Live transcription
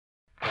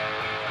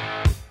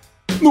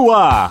No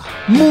ar,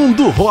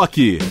 Mundo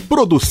Rock.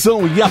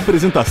 Produção e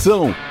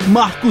apresentação,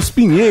 Marcos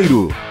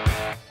Pinheiro.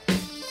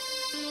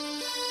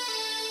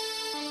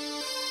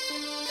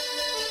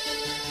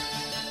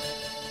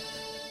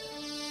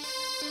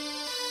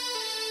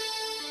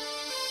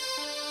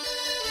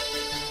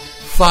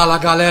 Fala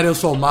galera, eu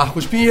sou o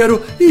Marcos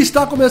Pinheiro e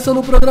está começando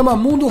o programa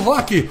Mundo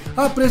Rock,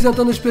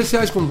 apresentando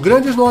especiais com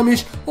grandes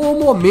nomes ou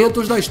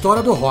momentos da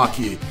história do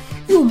rock.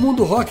 E o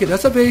Mundo Rock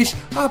dessa vez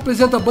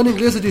apresenta a banda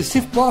inglesa de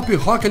synth pop e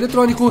rock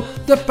eletrônico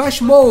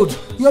Depeche Mode,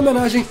 em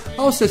homenagem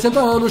aos 60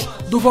 anos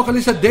do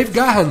vocalista Dave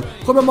Gahan,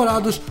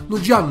 comemorados no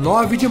dia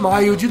 9 de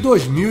maio de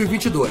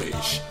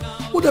 2022.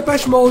 O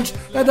Depeche Mode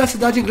é da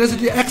cidade inglesa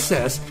de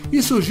Essex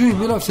e surgiu em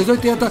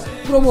 1980,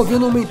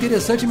 promovendo uma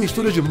interessante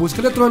mistura de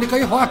música eletrônica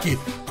e rock,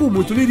 com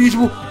muito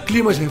lirismo,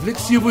 climas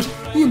reflexivos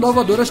e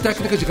inovadoras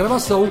técnicas de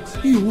gravação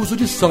e uso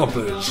de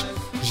samplers.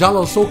 Já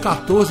lançou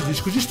 14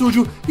 discos de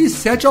estúdio e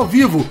 7 ao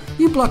vivo,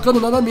 emplacando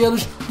nada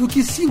menos do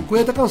que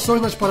 50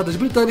 canções nas paradas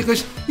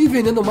britânicas e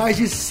vendendo mais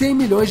de 100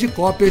 milhões de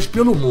cópias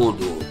pelo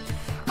mundo.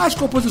 As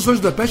composições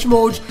do Depeche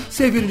Mode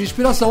serviram de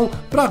inspiração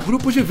para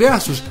grupos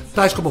diversos,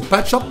 tais como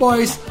Pet Shop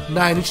Boys,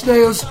 Nine Inch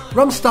Nails,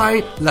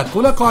 Rammstein,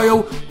 Lacuna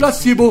Coil,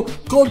 Placebo,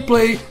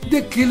 Coldplay,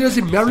 The Killers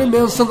e Marilyn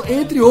Manson,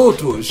 entre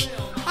outros.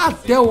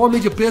 Até o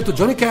Homem de Preto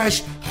Johnny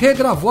Cash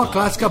regravou a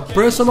clássica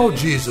Personal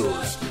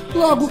Jesus.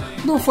 Logo,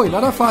 não foi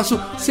nada fácil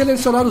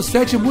selecionar o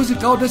set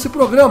musical desse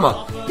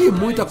programa, e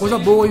muita coisa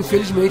boa,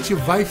 infelizmente,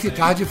 vai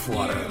ficar de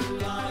fora.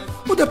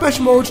 O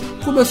Depeche Mode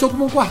começou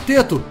como um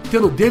quarteto,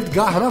 tendo David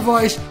Gahan na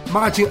voz,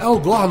 Martin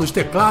Elgore nos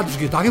teclados,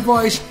 guitarra e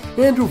voz,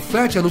 Andrew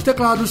Fletcher nos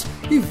teclados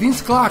e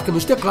Vince Clarke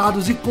nos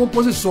teclados e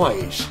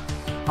composições.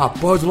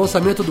 Após o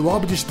lançamento do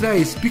álbum de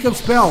estreia Speak and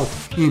Spell,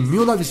 em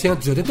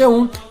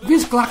 1981,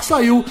 Vince Clarke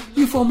saiu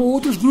e formou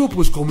outros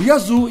grupos como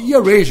Yazoo e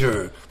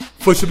Erasure.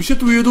 Foi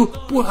substituído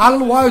por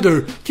Alan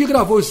Wilder, que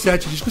gravou os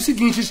 7 discos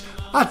seguintes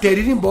até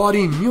ir embora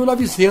em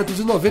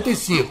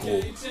 1995.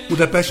 O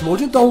Depeche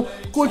Mode, então,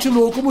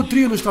 continuou como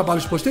trio nos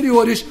trabalhos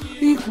posteriores,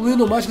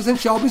 incluindo o mais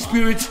recente álbum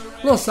Spirit,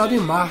 lançado em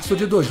março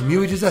de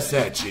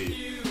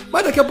 2017.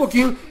 Mas daqui a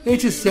pouquinho a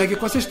gente segue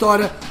com essa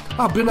história.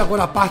 Abrindo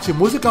agora a parte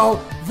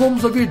musical,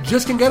 vamos ouvir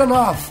Just Can't Get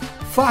Enough,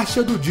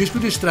 faixa do disco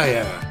de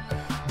estreia.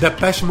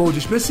 Depeche Mode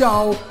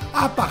Especial,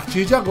 a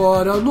partir de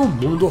agora no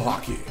Mundo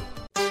Rock.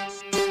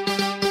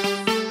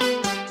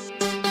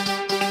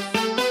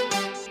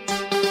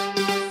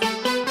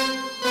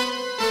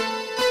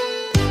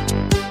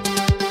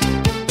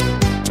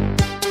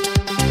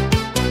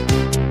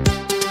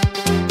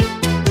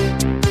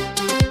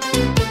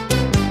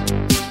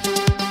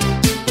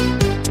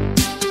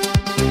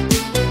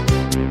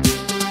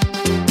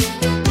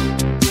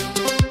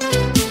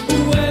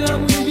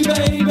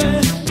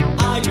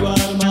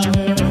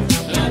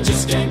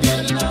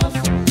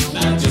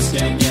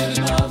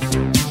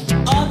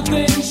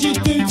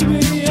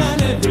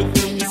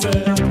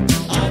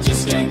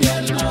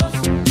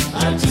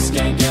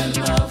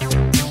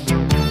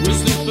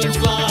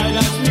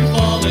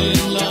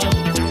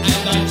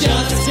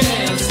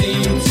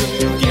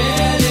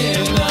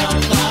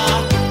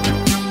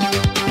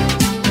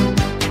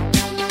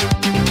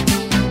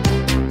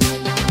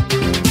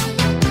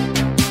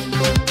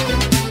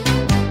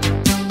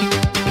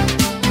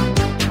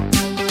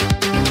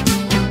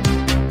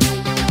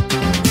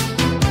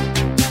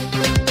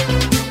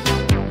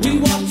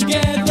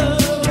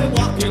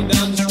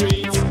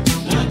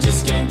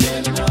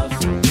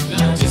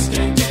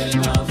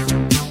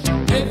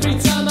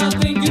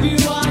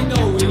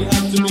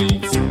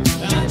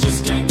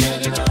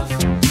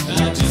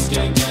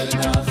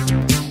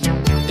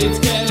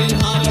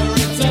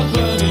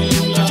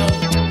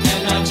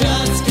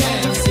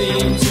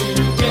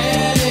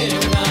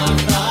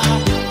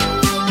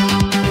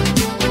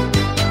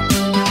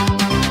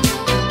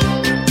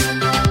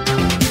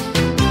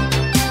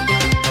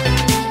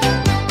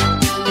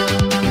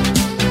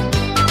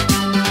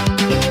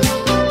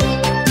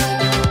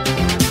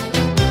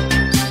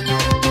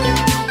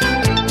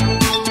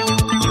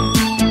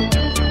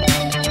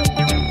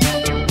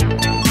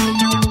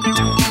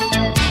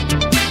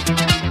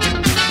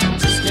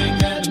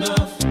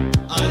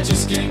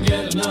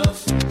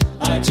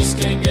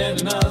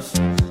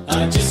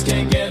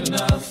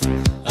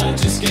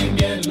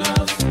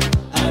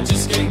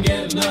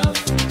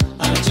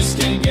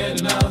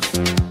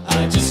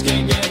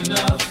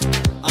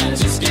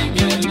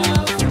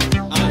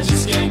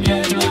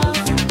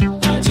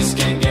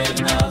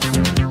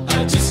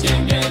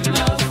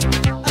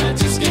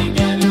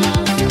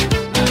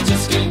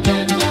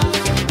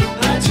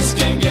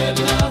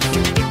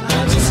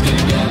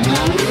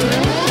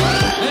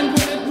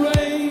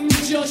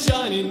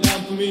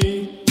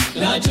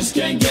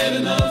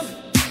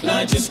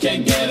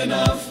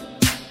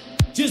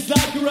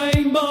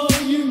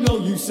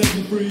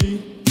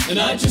 And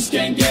I just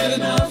can't get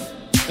enough,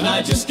 and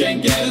I just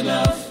can't get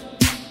enough.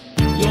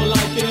 You're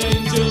like an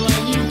angel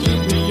and you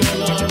give me your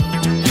love,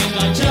 and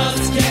I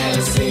just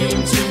can't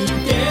seem to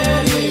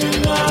get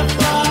enough.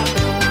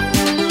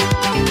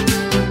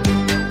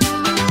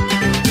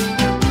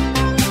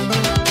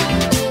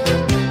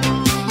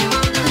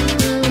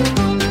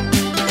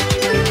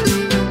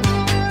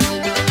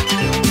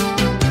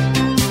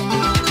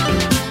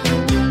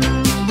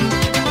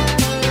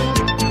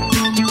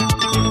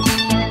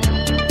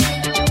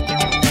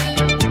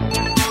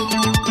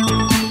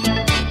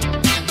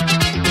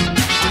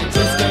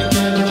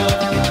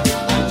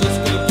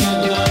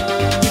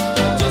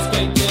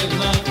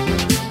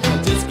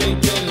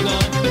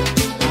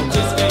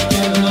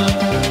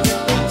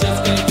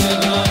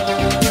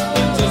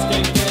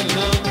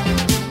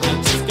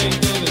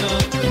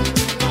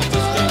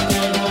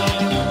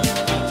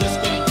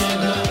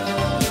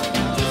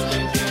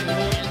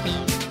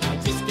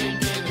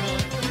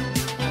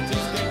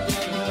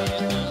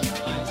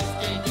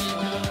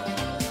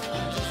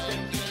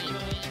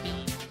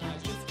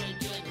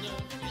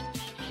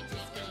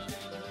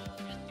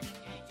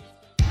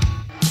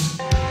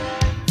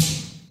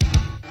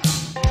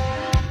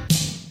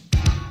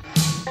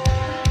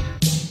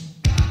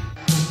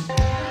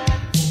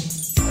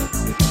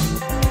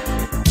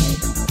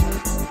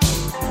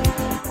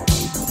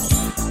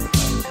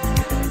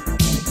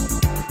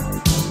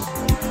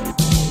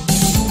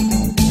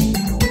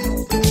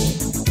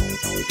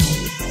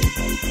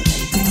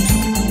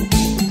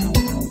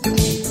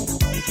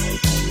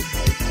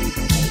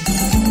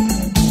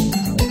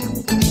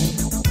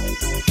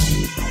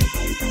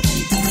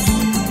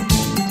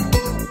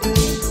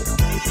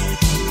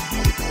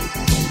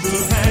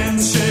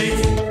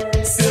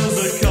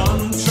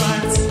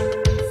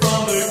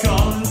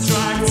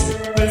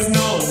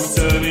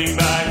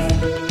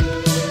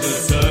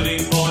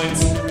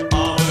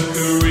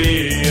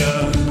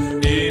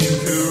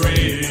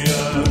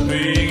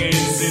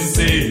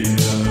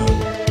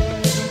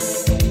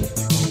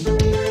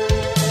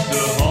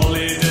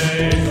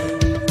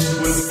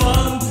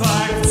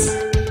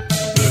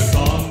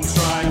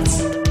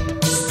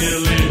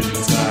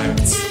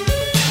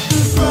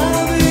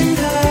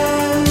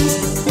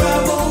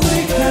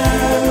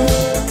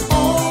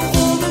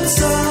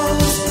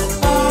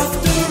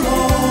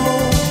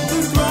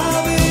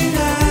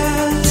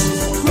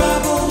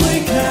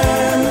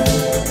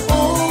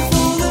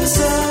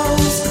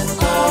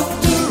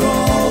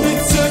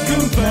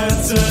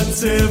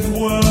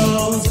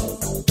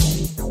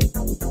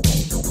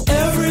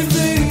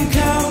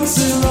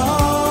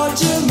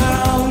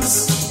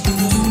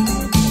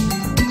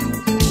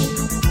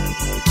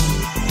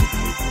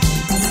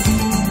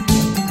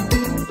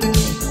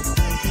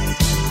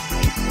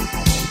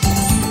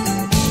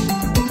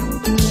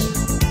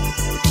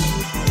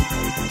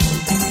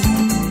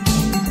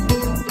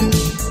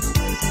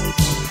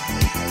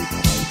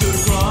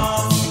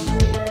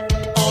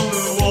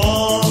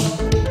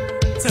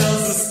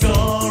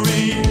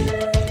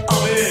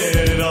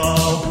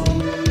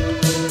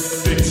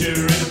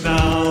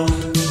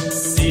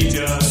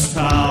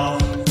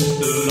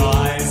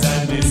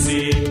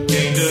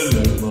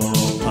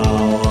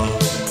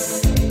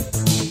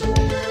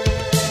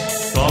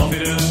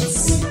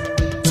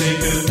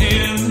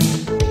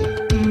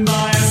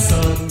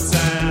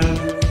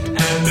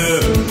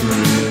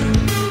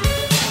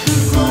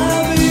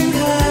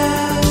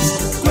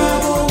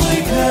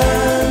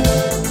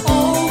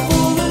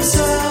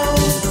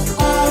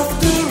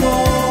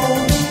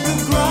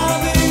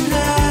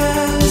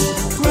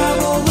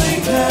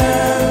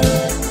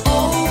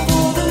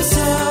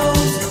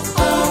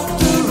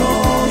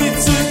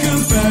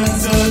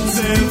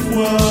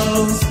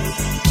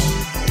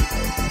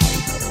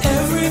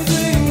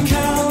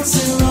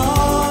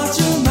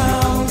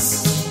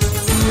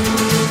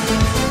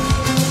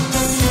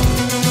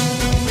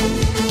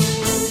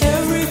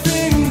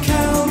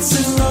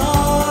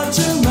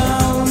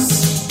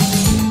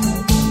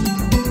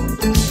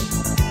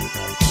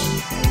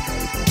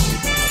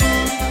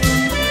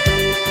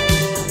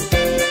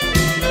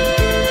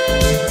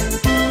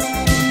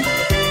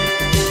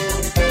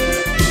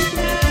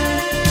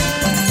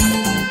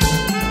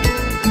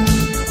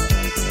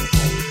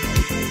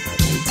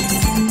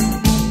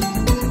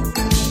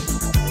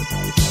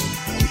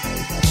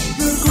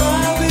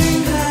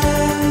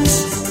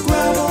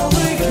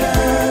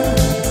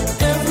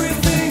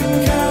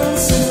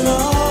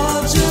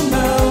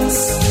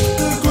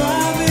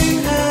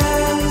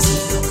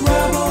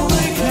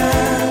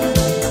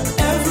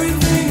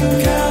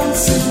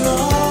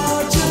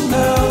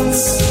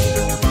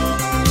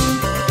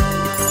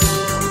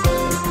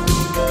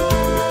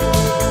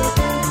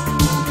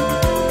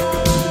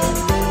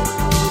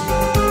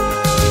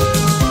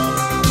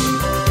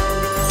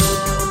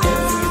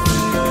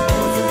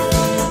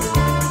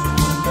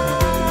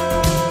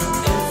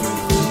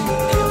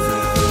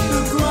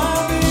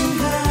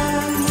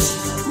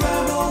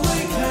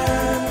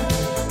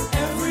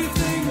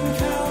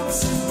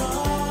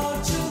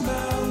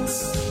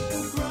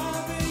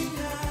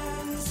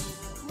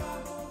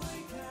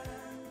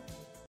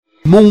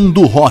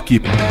 Mundo Rock.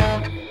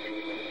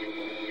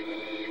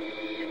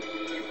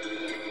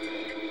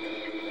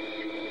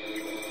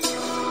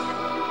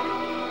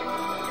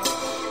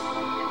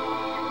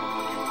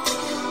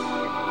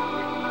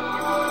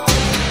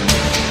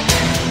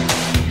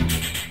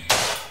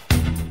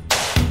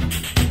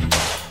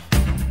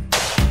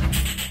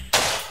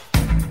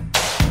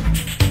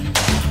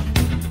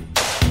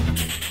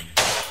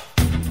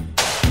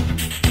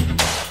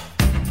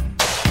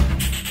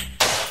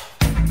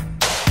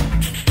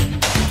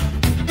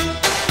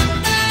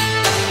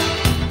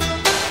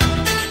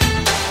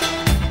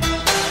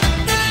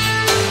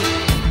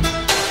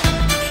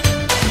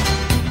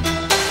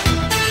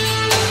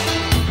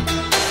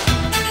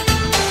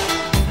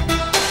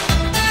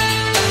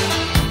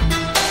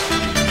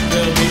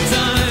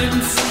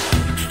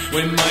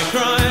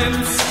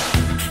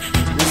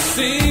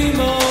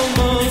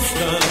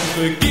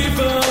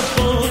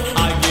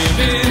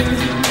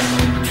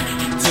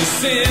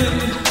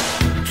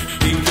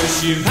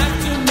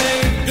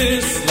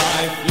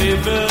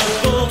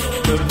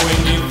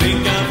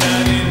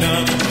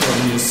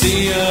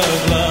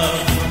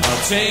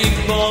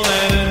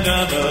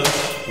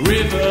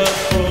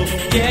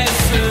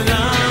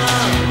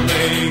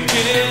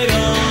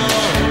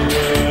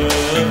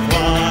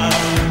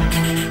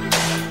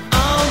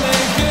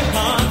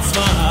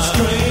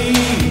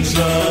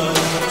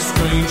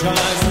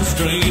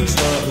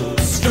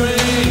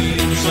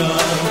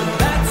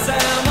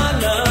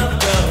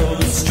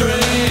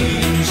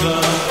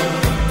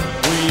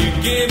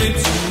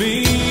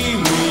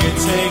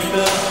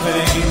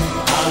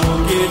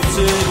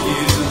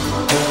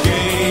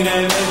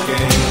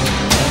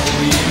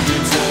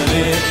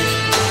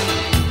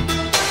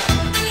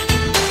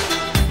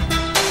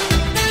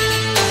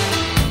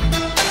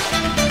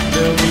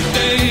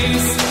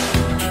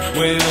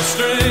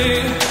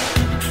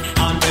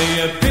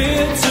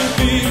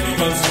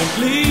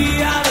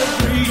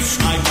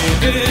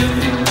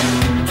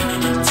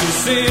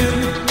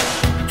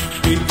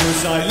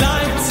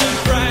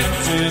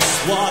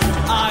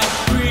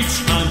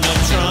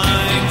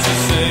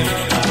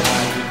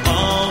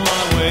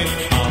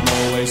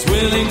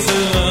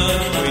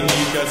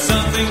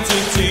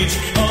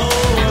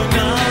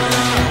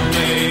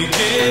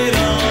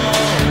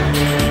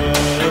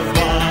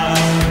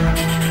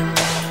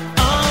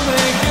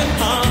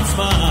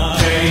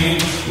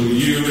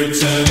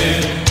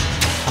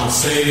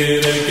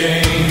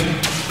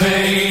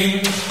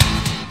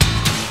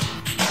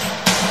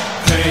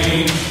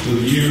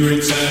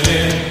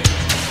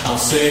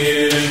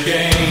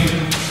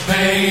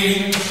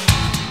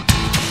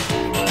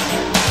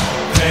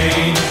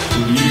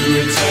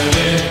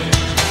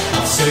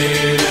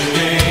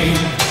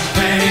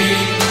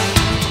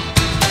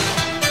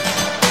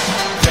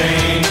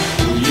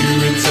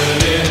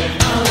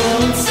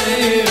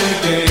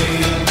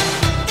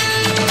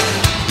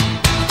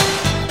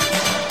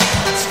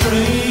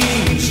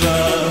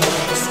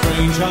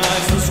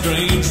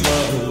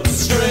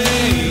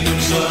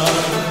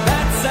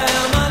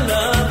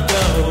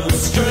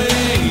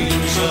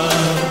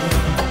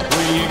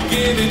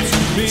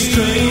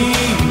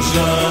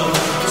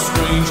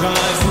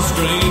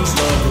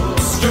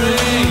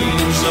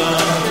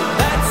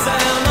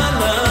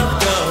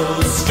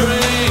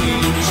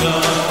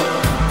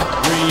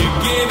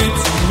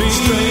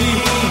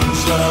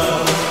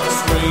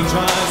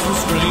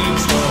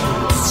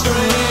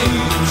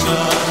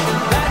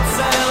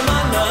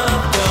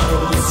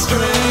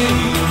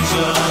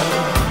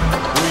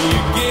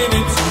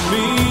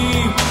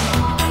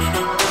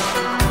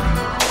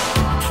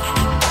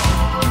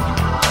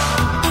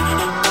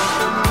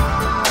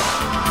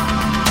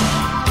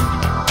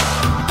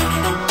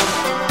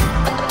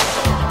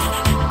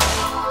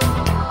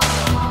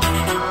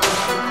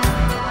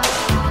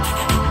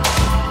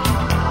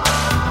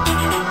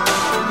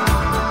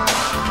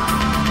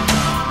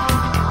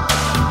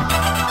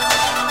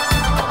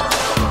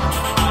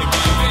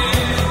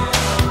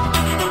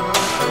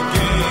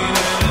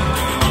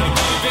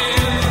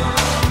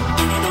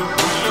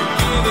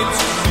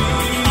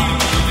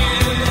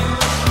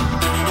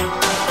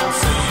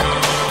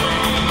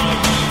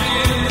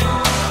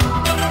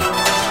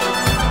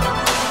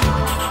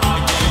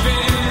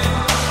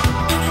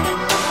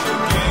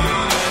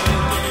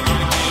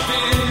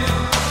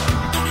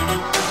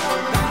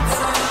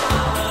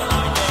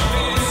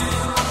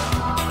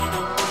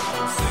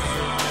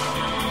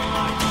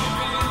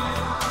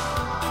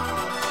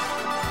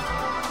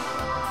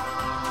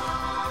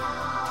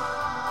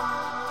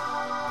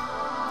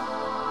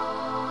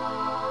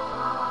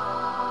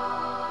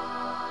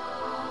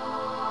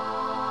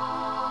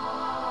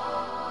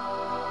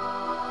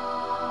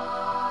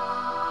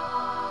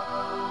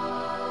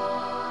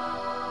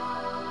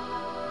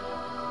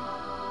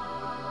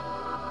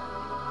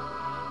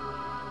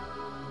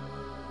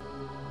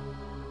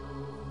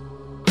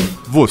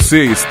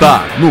 Você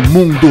está no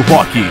Mundo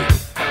Rock.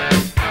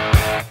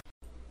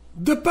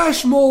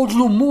 Depeche Mode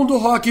no Mundo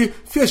Rock.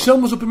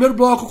 Fechamos o primeiro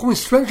bloco com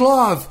Strange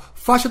Love,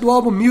 faixa do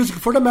álbum Music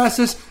for the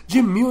Masses,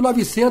 de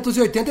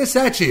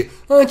 1987.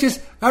 Antes,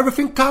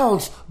 Everything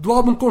Counts, do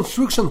álbum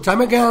Construction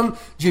Time Again,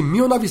 de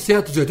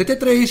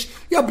 1983.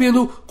 E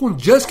abrindo com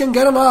Just Can't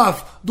Get Enough,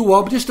 do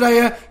álbum de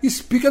estreia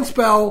Speak and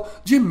Spell,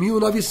 de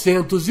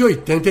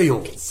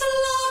 1981. It's a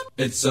lot.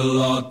 It's a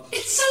lot.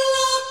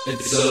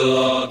 It's a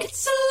lot.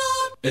 It's a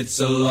lot. It's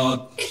a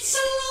lot. It's a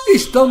lot.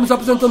 Estamos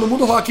apresentando o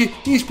Mundo Rock,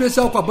 em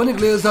especial com a banda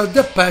inglesa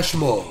Depeche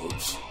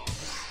Mode.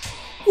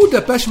 O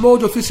Depeche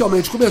Mode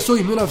oficialmente começou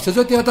em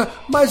 1980,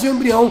 mas o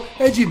embrião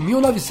é de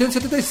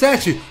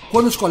 1977,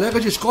 quando os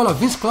colegas de escola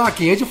Vince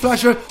Clarke e Andy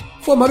Fletcher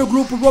formaram o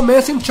grupo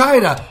Romance in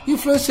China,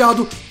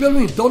 influenciado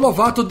pelo então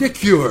novato The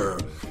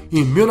Cure.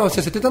 Em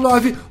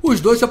 1979, os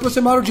dois se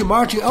aproximaram de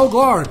Martin Al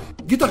Gore,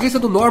 guitarrista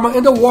do Norman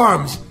and the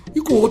Worms, e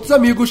com outros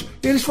amigos,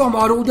 eles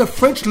formaram o The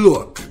French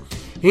Look.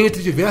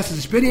 Entre diversas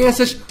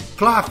experiências,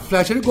 Clarke,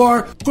 Fletcher e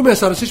Gore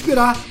começaram a se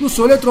inspirar no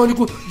som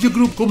eletrônico de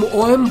grupos como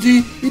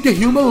OMD e The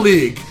Human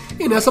League.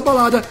 E nessa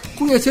balada,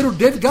 conheceram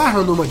Dave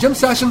Gahan numa jam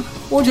session,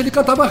 onde ele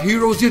cantava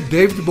Heroes de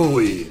David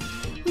Bowie.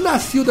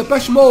 Nasceu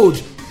Depeche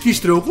Mode, que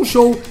estreou com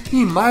show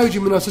em maio de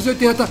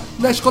 1980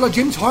 na escola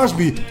James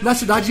Hornsby, na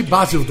cidade de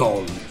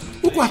Basildon.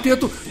 O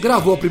quarteto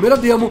gravou a primeira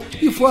demo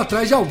e foi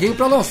atrás de alguém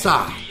para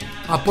lançar.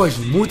 Após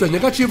muitas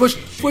negativas,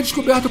 foi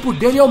descoberto por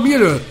Daniel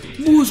Miller,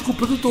 músico,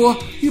 produtor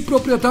e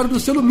proprietário do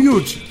selo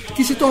Mute,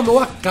 que se tornou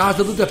a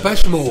casa do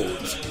Depeche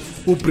Mode.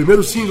 O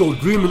primeiro single,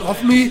 Dreaming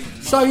of Me,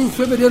 saiu em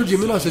fevereiro de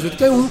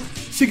 1981,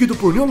 seguido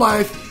por New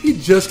Life e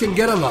Just Can't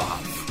Get Enough.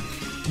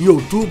 Em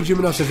outubro de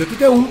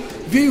 1981,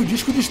 veio o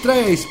disco de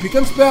estreia Speak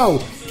and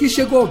Spell, que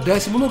chegou ao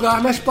 10º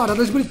lugar nas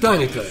paradas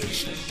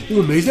britânicas.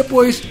 Um mês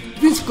depois,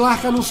 Vince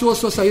Clarke anunciou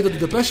sua saída do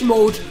Depeche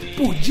Mode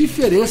por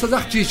diferenças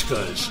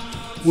artísticas.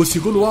 O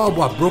segundo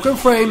álbum, A Broken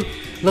Frame,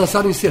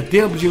 lançado em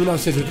setembro de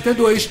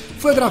 1982,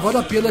 foi gravado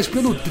apenas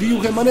pelo trio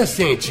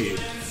remanescente.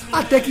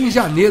 Até que em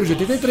janeiro de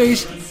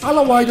 83,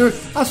 Alan Wilder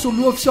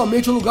assumiu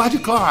oficialmente o lugar de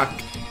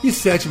Clarke, e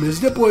 7 meses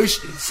depois,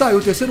 saiu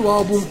o terceiro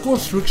álbum,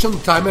 Construction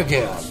Time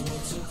Again.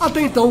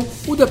 Até então,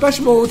 o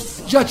Depeche Mode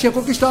já tinha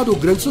conquistado o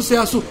grande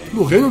sucesso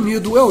no Reino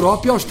Unido,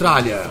 Europa e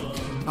Austrália.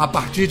 A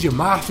partir de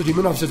março de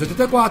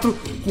 1984,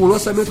 com o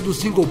lançamento do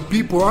single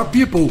People Are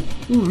People,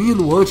 um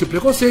hino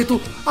anti-preconceito,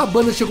 a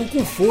banda chegou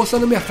com força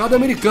no mercado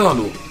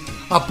americano.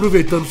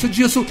 Aproveitando-se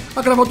disso,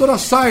 a gravadora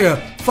Sire,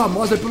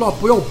 famosa pelo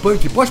apoio ao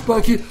punk e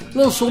pós-punk,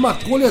 lançou uma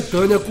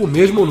coletânea com o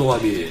mesmo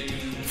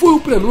nome. Foi o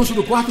prenúncio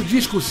do quarto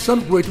disco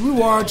Some Great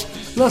Reward,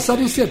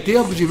 lançado em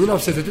setembro de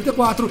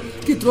 1984,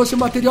 que trouxe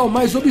material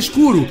mais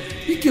obscuro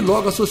e que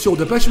logo associou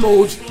Depeche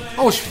Mode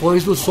aos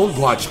fãs do som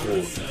gótico.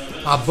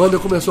 A banda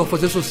começou a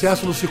fazer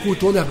sucesso no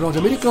circuito underground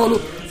americano,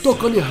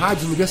 tocando em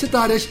rádios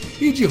universitárias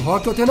e de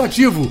rock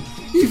alternativo,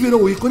 e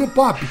virou um ícone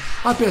pop,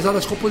 apesar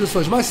das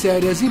composições mais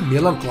sérias e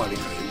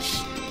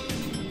melancólicas.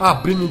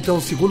 Abrindo então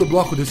o segundo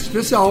bloco desse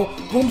especial,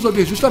 vamos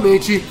ouvir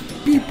justamente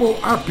People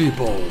Are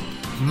People,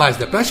 mais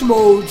Depeche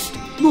Mode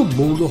no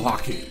Mundo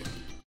Rock.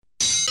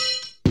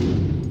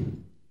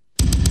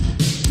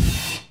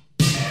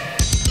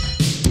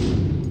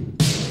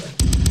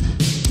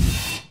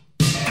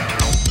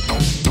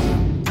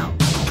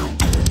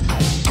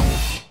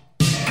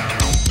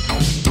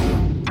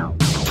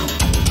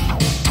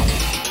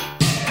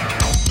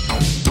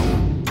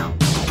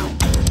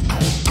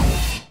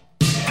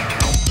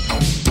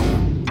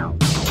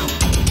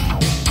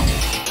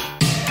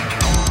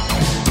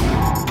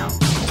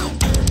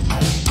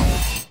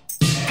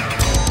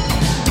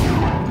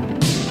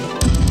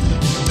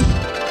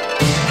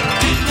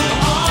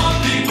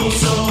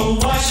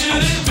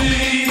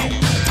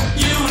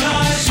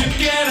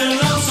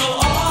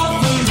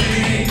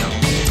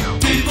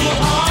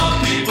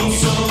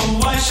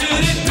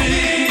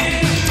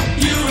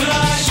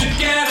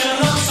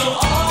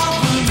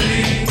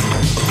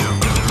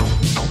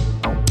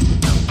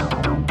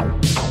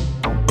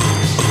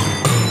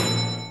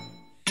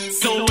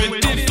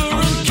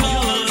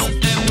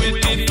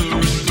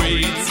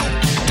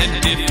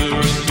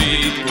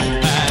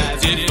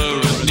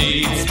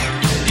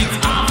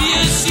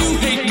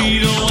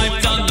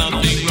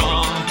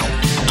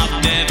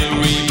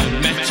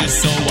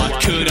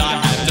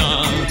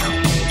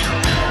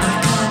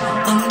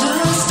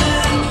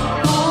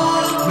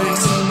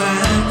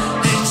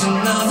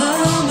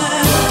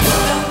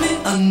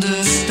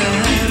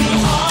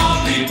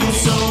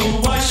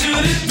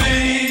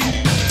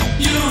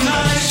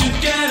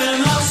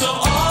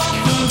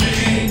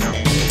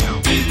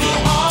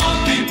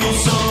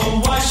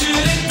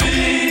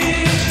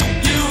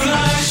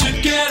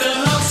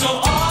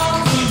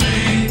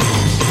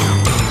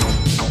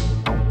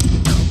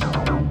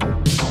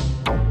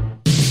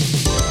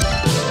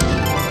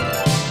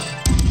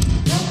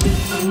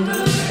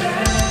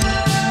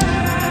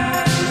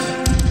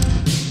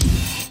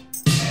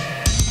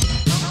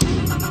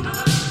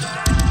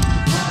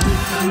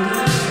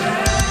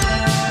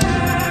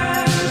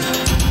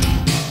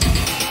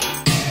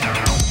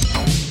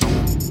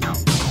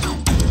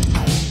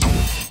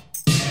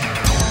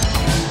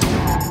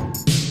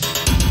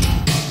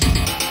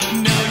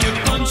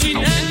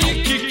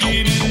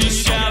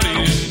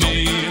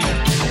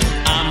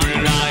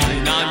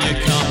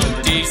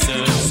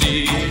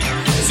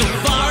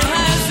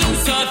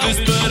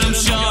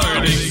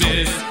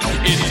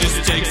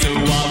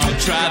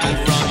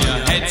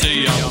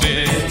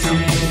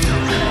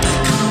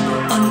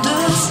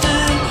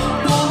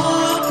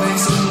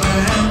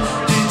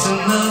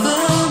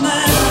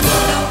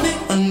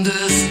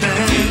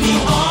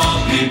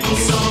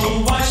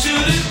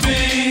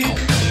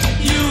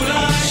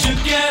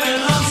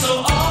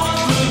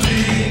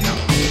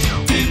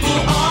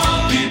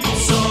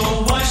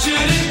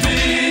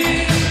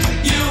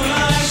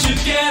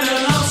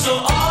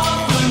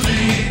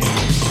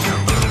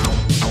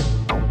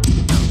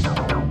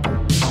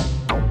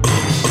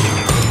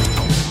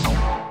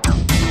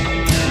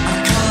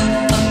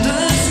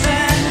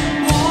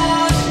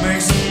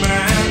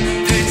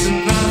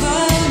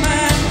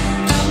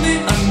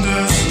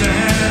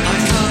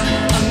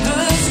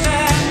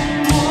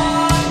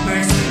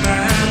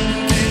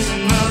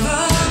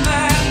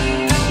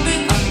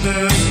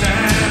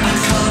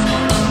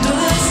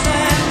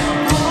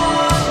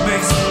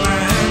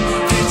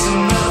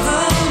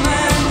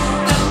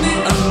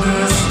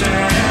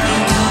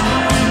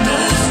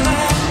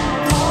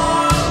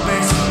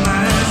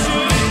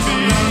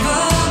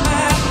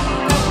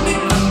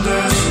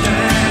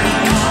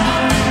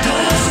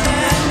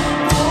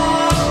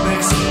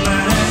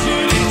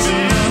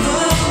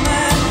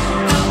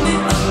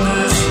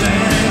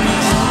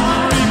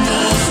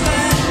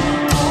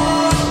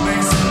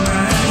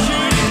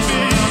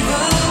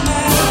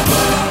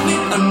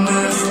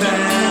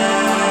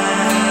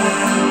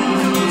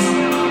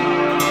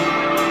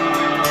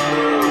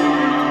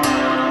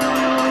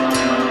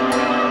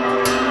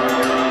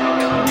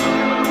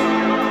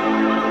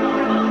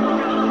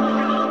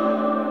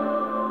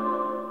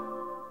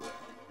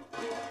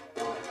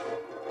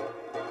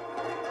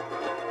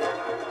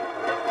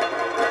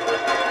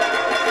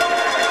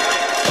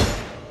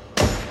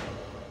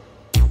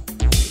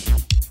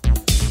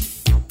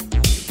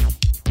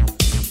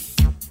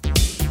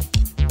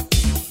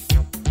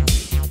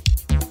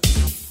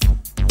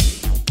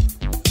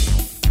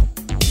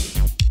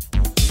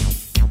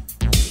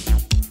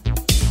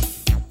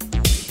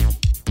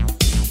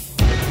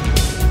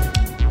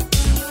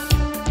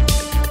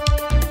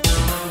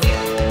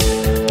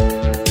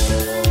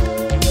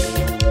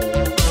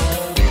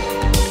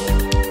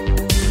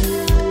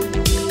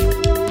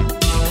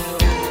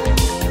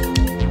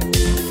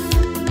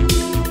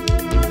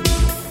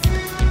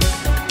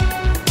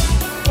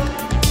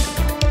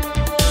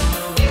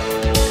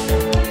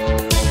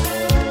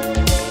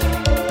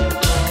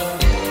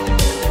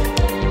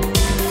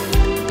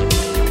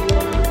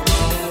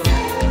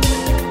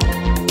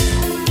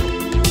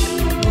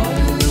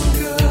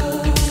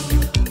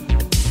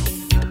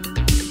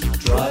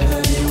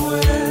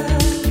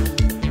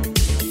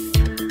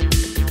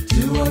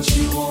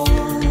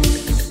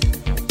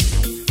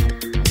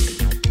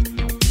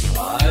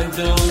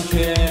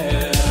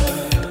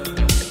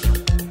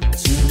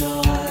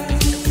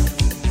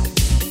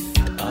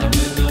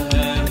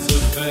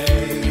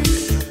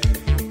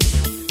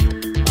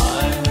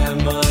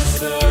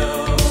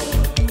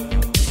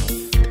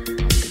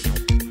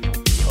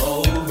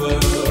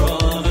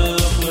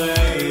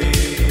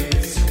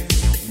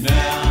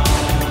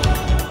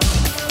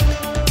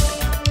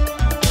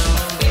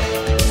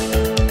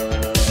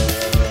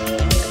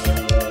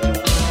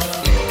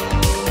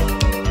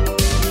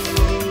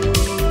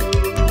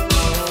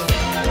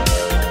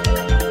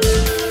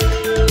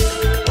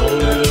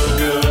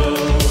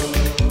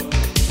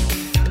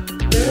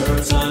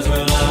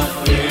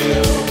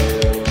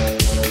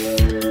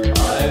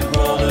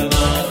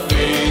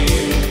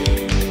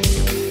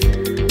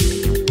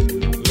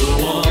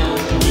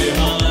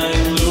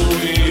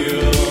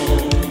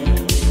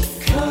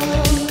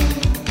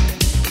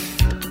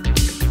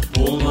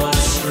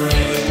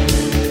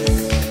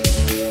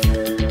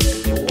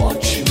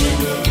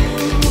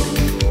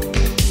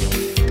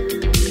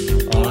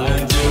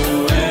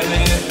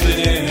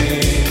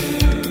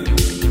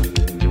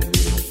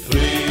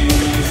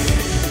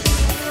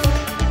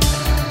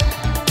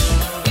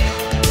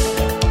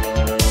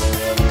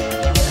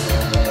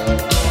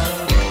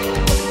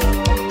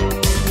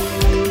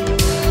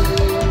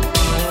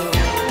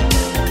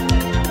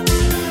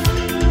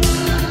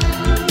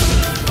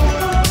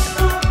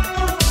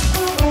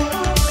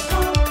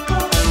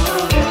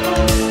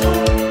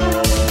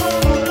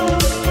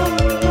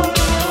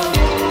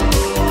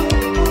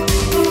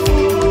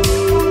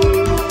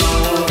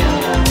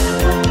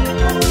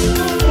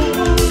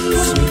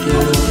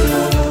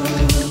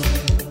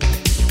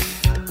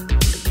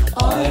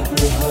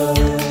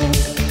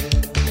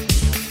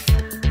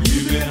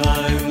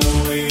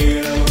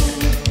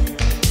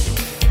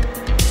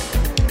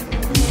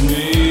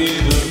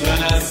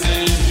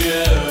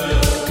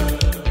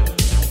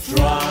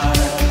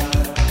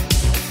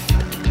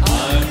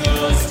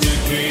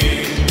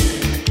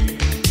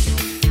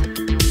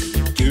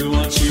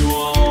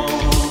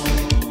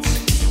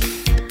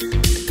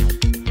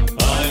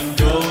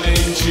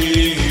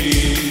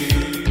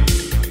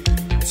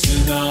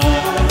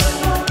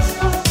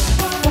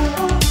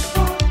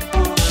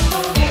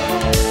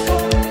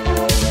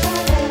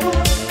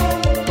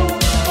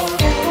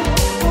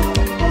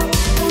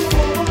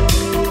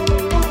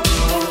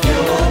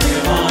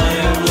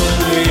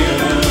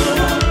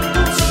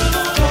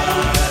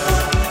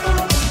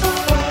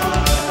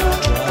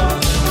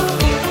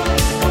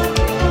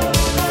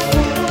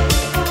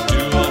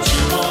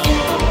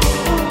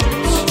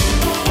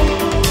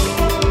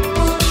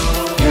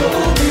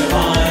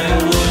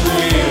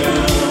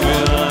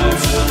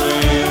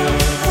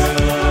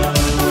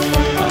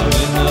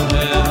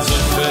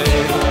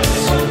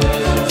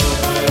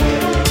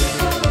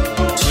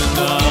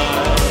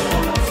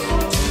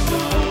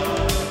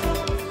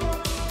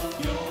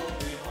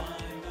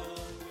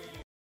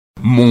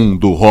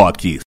 Mundo Rock.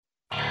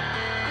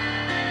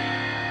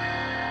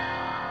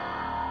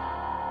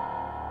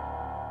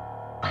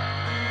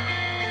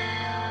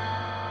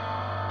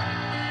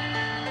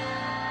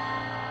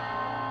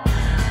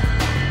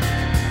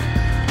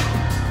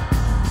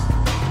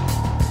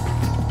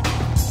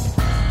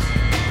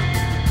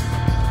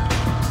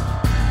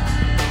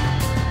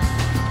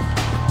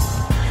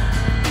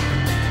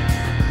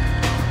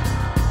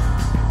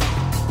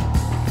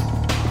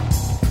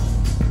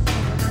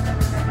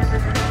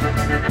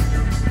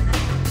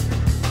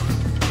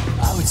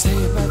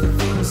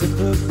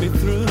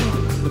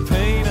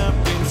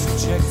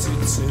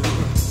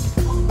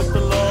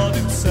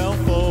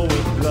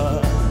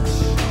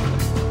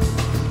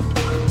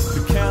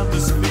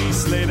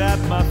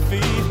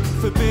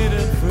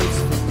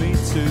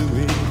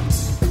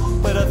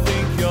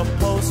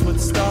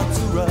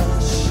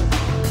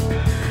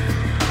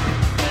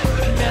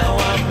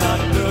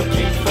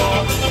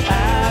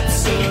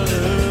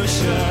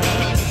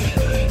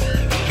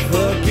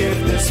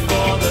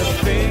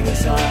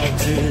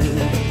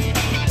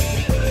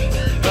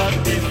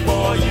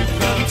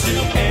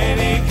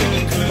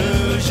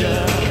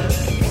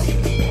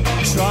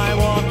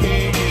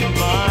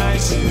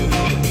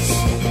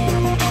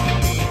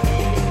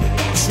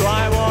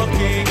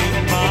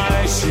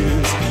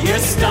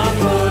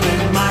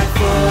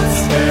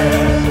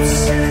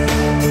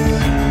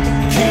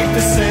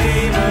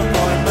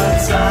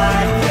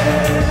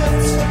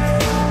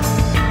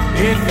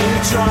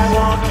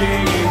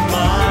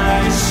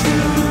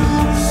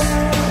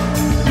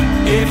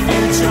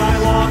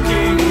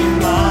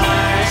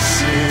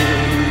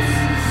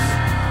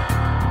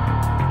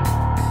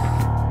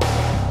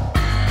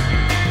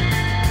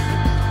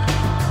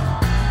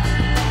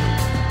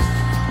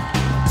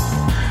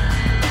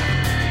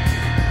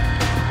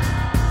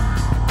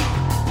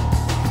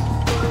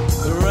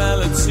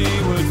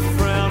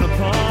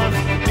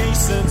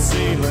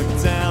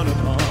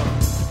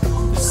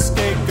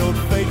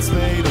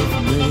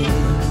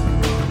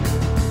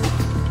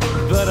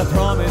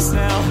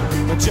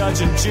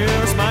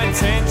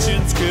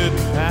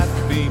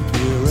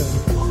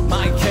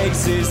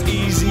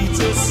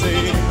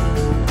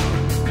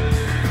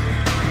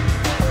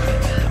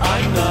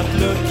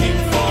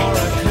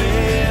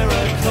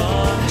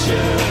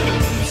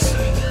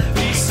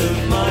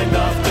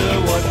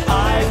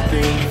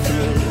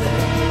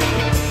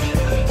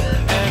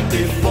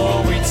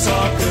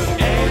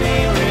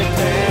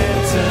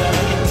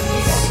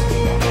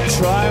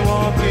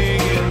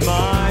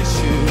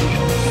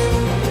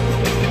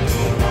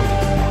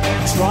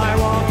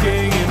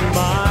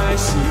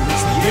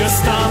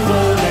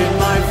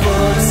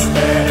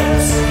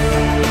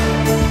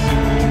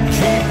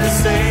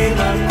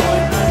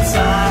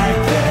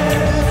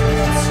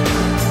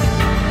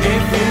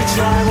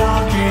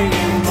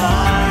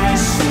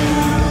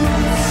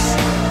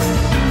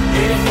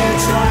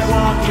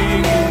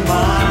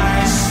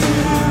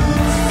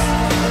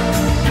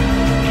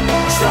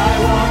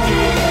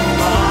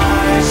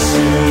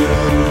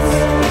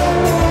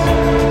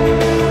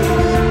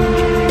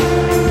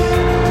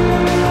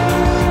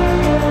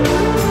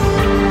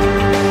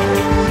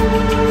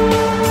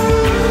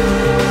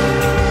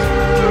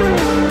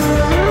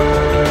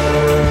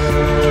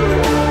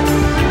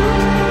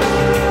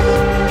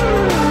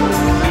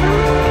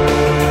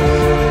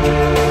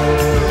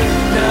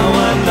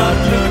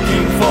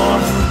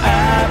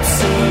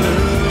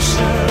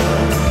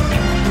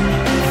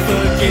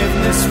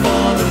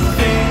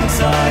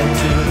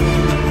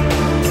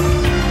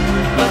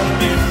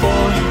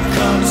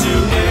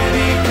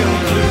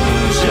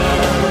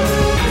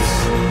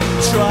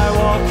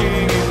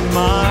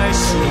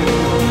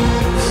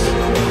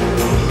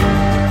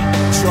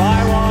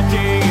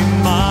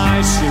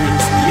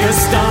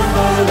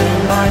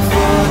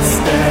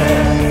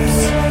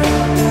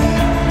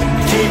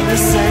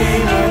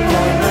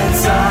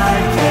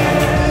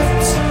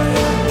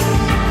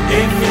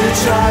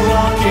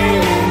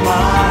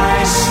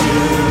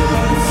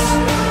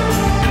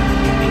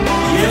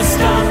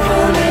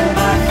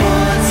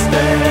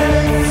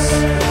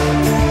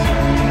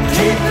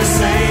 Keep the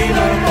same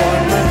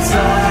appointments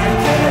I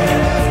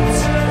kept.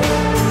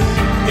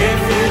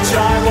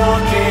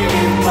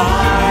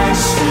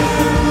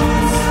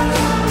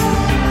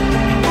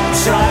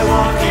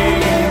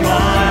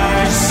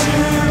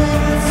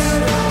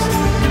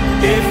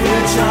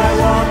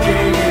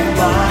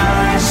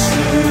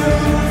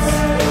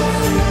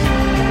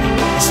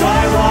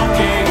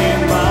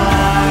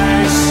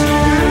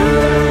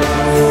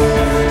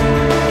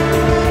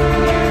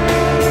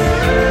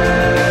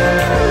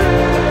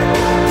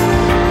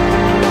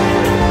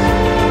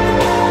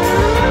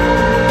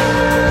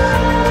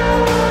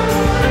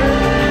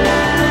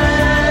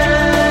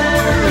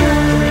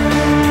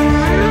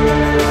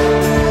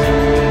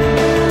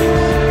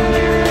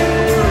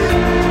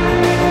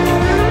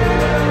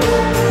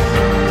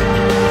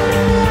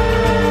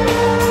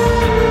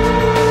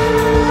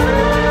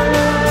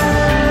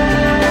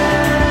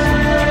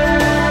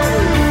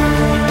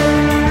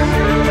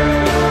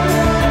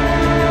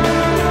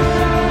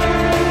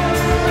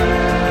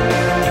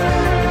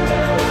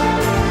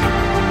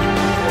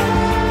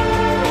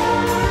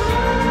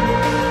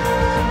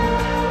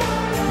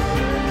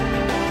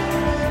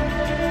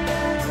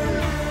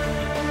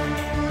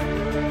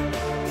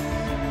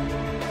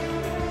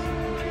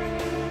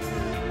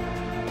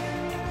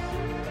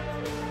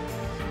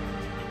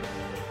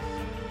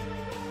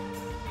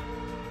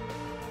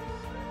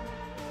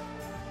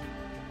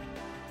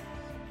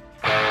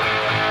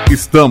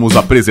 Estamos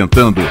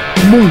apresentando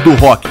Mundo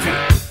Rock.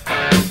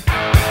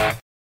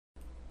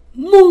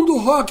 Mundo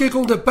Rock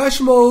com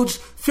Depeche Mode.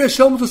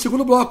 Fechamos o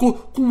segundo bloco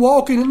com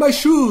Walking in My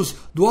Shoes,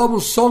 do álbum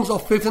Songs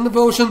of Faith and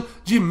Devotion,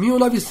 de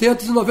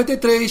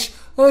 1993,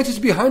 antes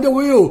Behind the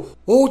Wheel,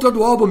 outra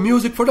do álbum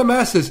Music for the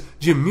Masses,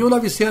 de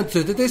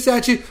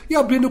 1987, e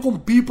abrindo com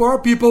People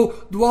Are People,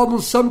 do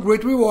álbum Some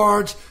Great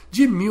Reward,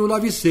 de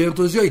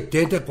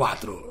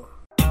 1984.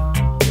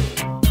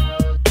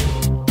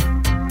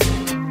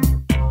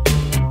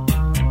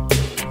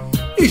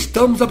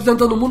 Estamos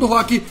apresentando o Mundo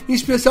Rock, em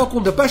especial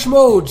com Depeche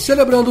Mode,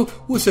 celebrando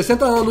os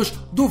 60 anos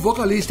do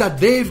vocalista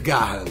Dave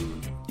Gahan.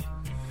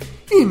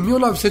 Em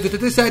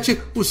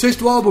 1987, o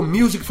sexto álbum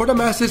Music for the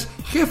Masses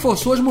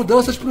reforçou as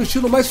mudanças para um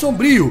estilo mais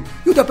sombrio,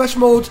 e o Depeche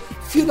Mode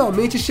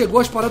finalmente chegou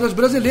às paradas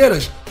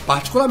brasileiras,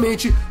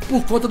 particularmente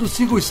por conta do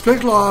single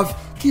Strange Love,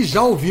 que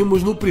já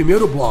ouvimos no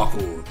primeiro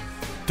bloco.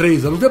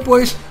 3 anos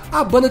depois,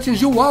 a banda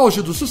atingiu o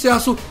auge do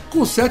sucesso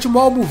com o sétimo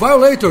álbum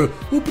Violator,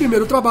 o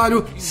primeiro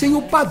trabalho sem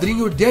o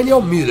padrinho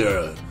Daniel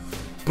Miller.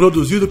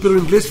 Produzido pelo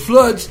inglês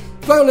Flood,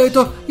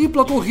 Violator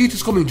emplacou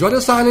hits como Enjoy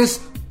the Silence,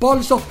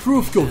 Police of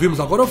Truth, que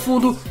ouvimos agora ao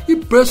fundo, e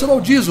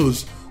Personal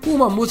Jesus,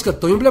 uma música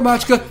tão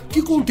emblemática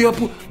que com o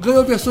tempo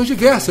ganhou versões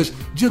diversas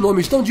de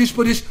nomes tão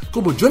díspares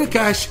como Johnny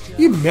Cash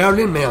e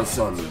Marilyn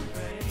Manson.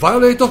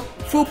 Violator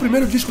foi o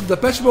primeiro disco do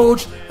Depeche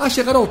Mode a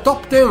chegar ao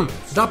top 10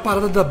 da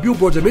parada da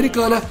Billboard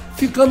americana,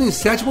 ficando em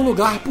 7º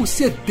lugar por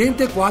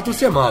 74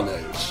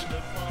 semanas.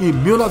 Em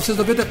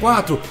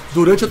 1994,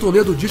 durante a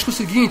turnê do disco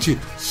seguinte,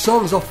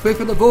 Songs of Faith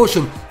and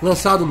Devotion,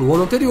 lançado no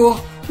ano anterior,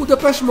 o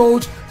Depeche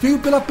Mode veio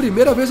pela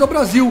primeira vez ao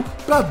Brasil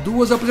para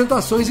 2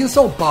 apresentações em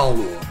São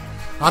Paulo.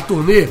 A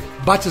turnê,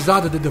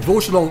 batizada The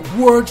Devotional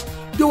World,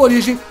 deu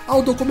origem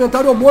ao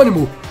documentário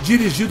homônimo,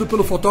 dirigido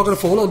pelo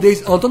fotógrafo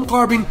holandês Anton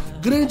Corbijn,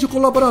 grande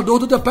colaborador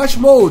do Depeche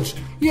Mode,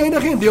 e ainda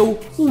rendeu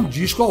um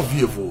disco ao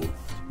vivo.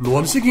 No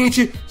ano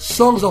seguinte,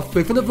 Songs of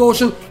Faith and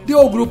Devotion deu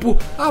ao grupo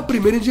a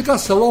primeira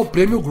indicação ao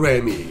prêmio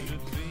Grammy.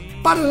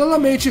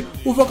 Paralelamente,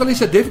 o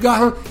vocalista Dave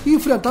Gahan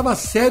enfrentava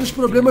sérios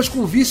problemas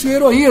com vício e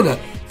heroína,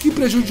 que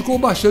prejudicou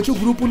bastante o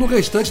grupo no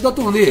restante da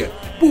turnê.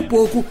 Por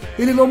pouco,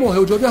 ele não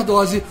morreu de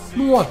overdose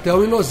num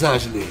hotel em Los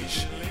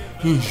Angeles.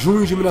 Em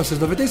junho de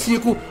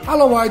 1995,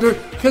 Alan Wilder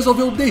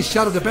resolveu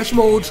deixar o Depeche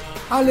Mode,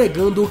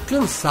 alegando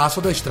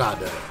cansaço da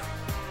estrada.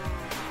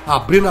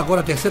 Abrindo agora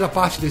a terceira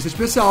parte desse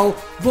especial,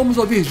 vamos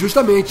ouvir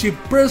justamente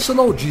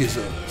Personal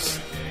Jesus.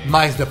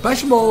 Mais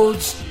Depeche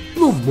Mode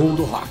no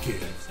Mundo Rock.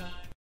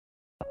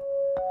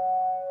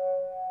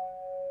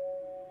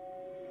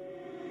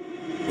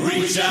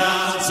 Reach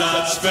out,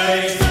 touch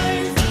faith.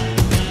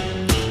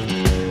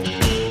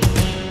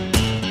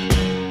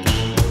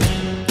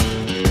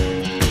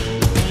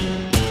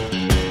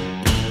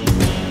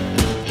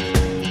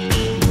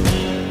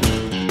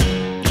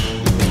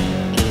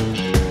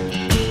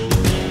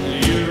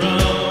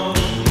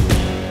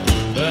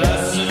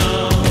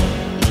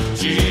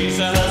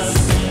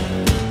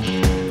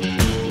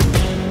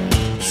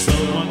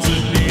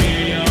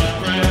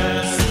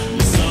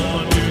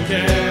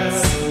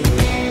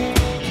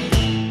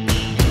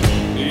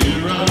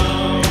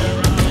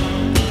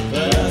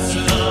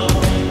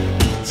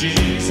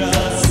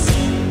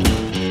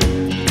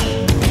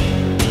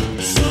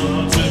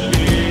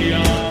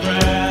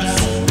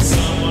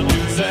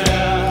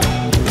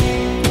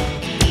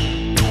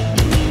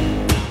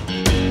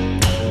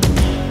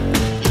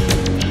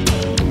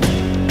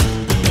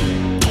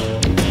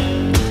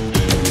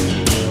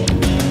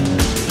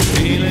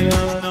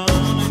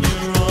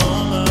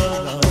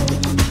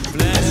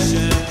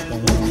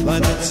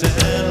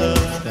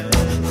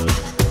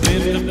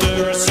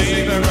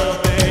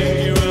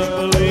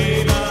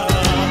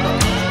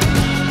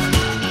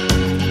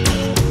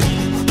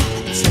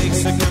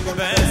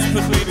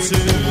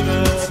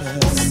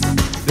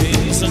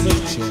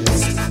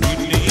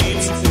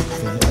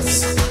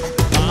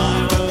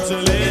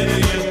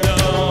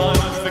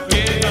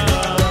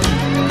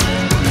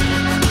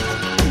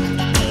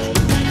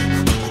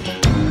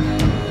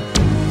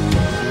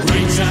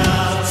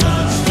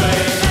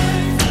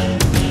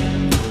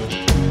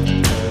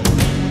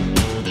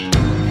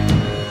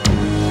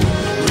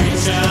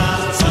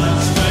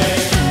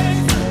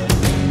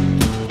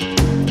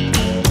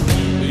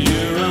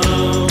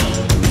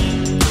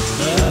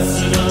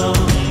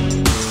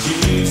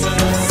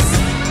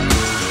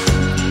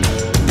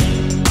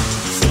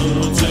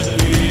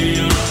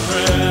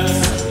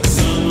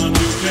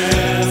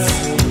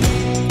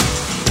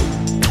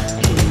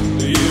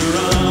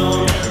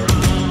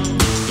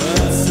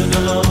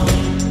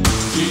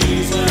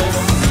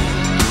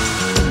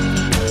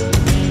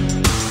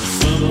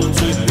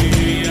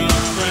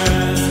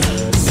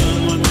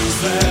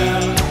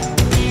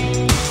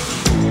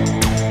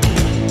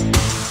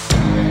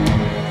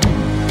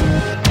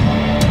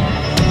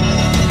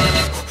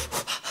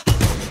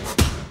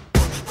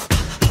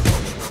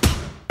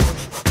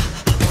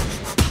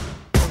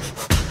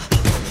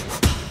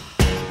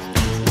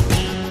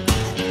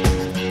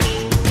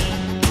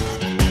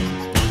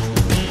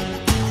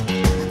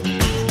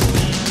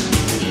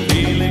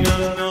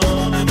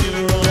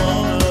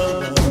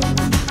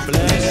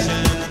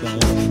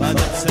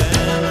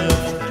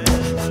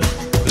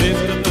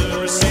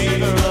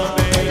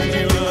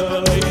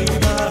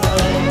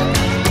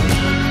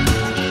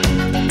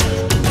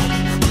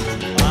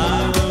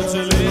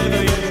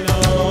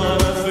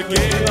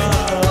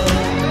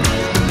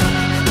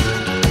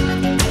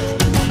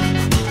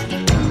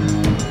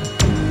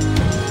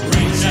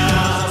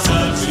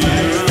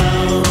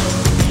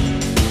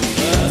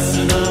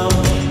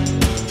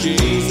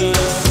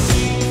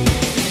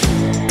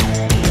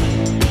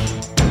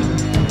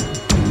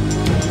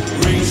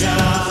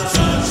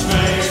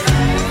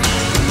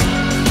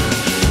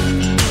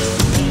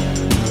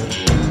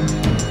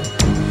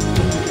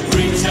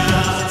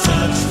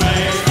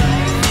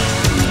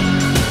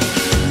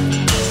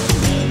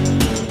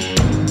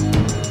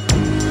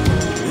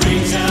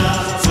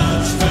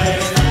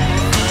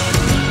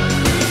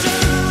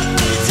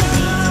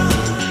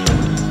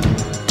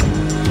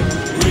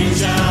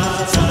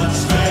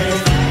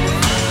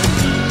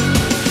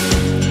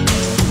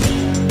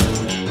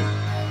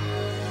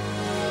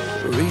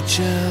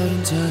 out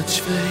and touch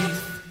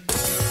faith.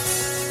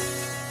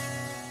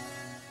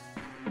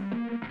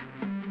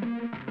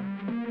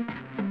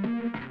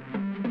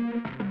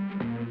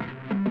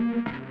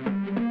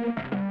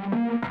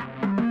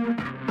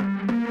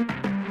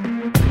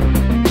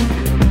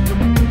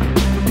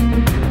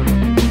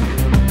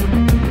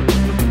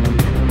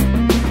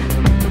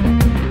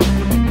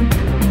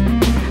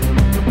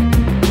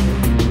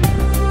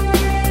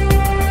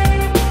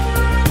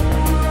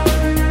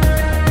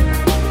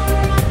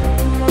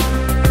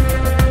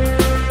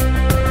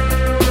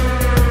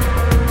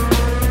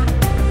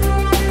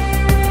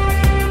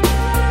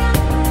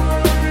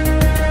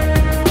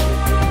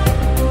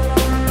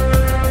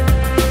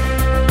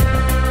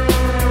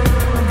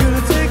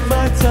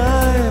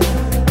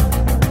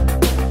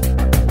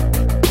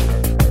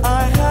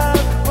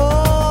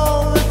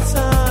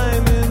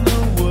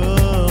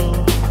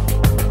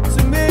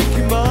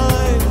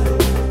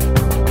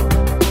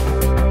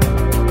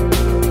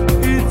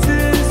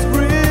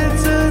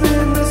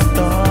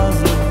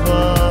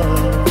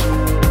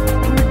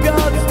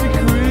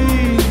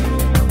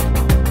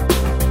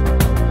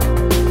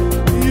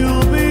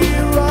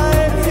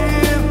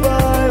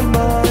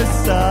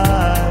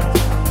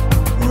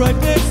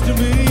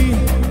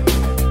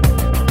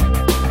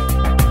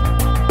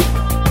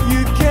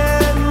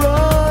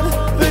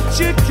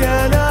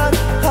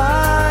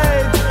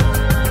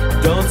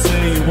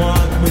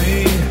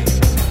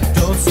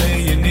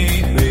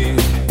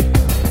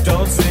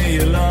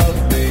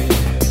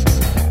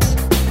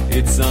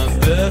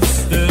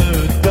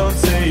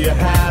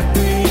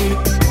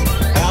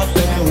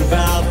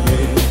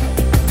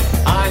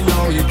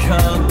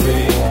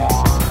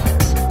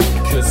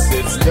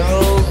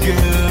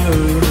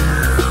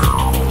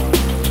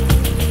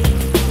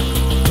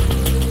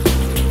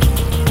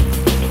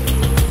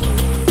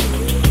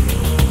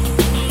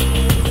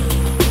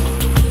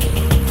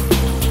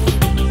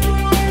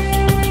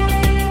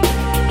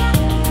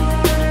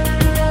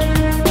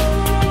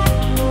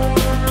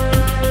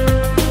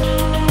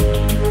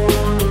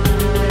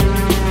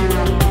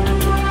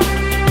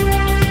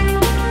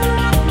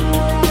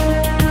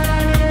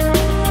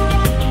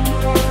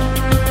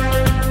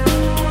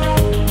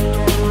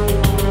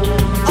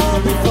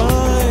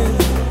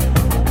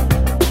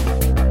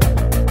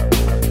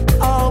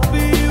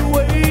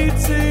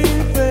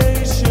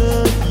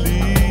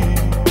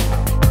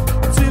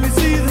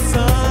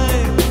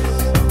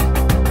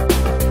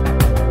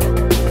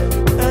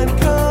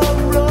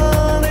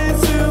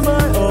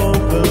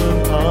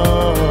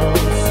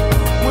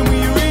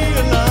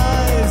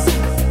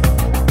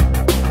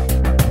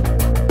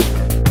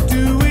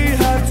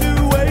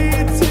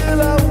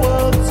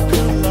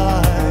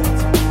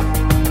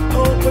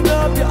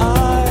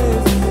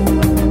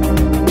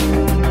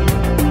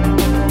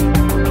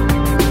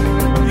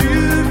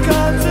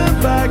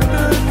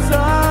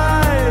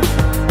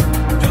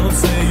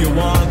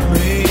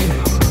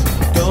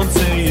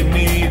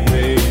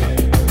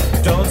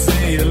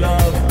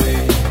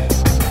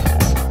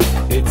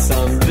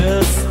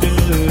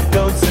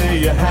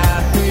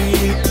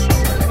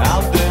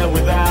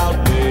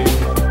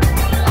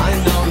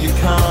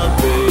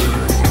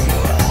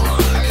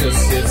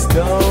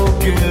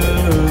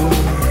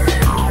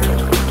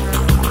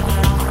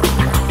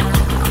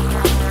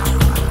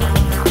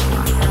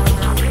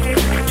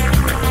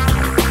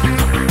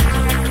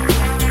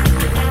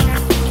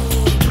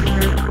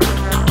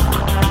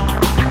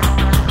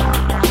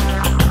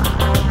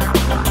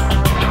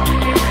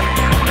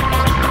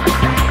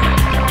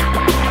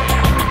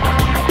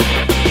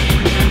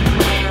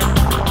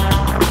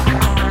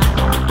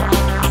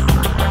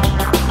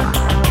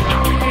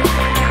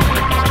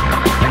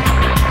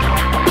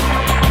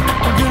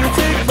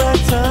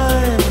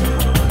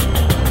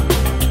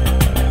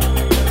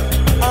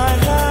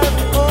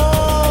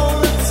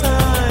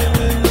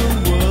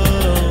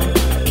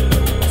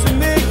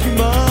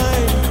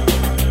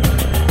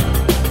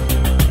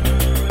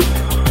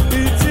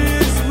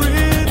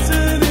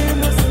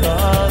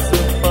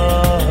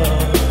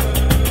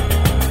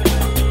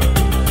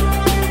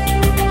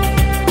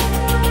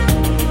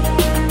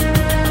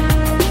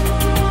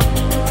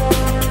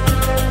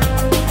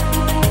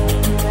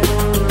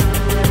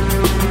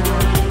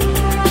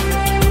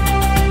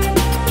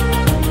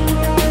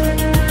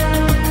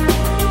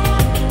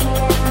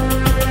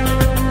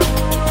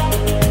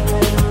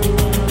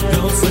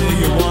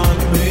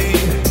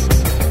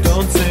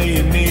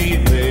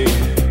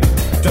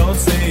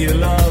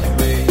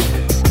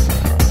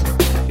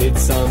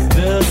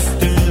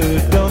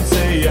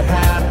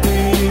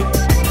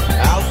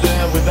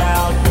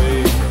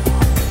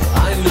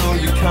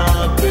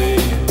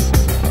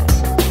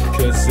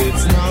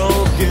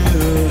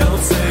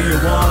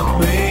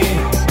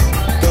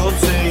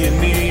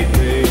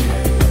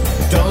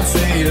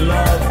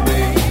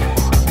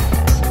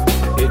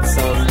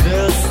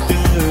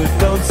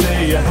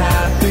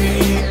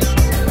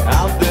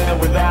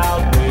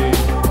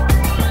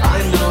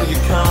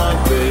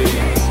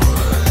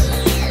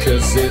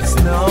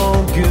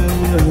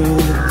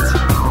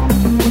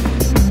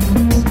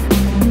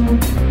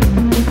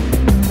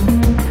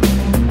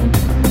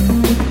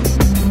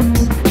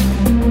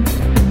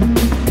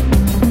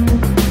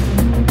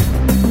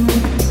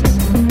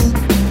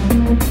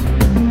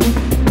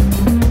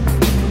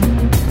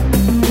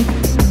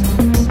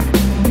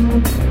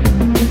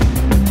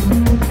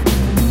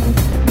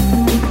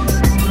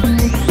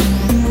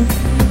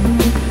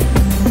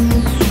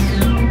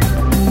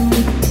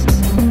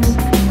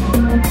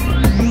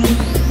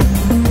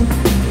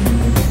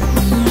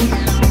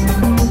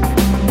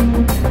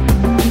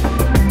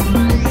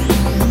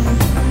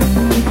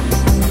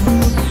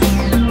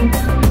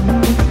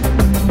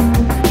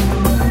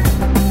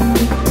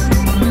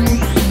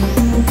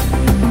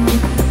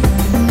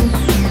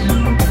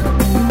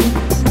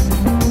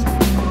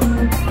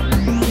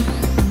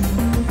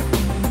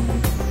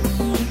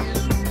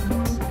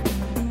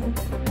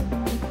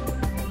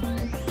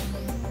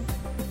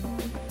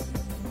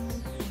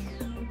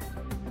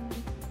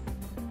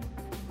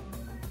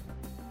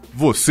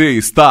 Você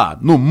está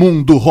no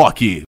Mundo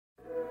Rock.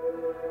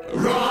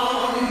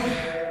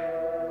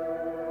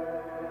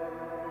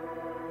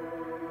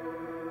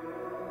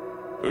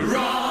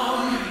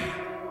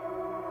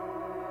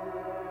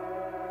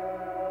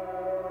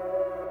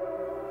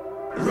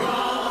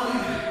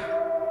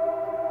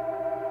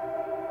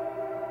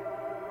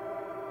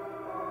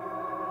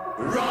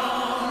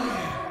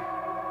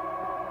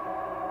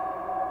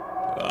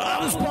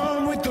 I was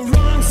born with the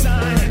wrong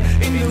sign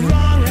in the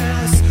wrong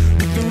house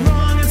with the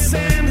wrong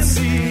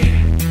ascendancy.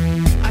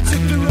 I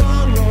took the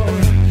wrong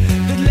road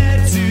that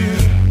led to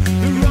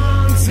the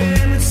wrong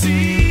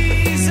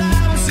tendencies.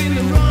 I was in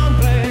the wrong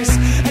place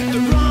at the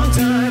wrong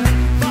time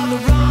for the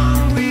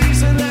wrong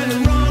reason and the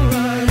wrong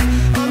run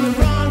on the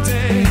wrong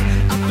day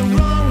of the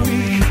wrong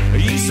week. I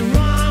used the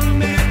wrong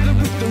method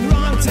with the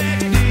wrong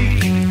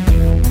technique.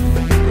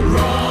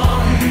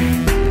 Wrong.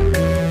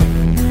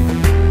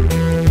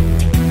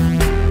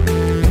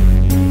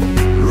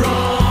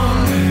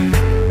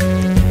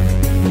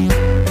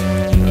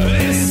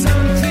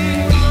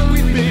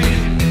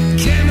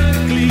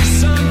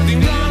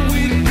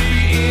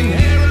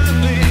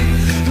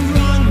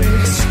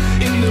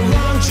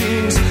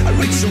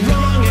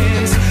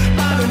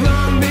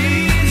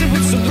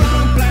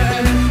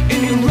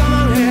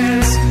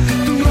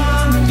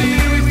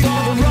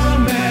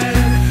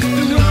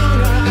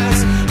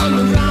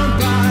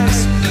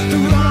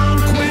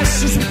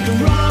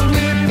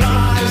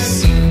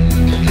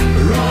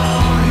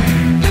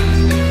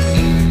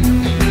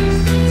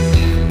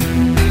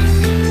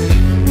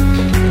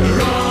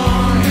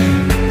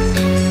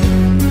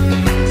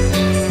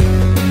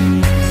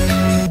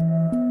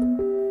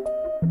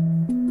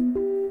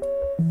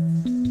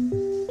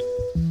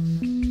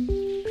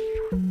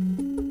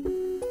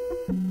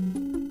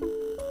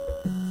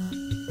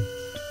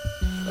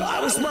 I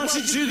was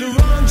marching to the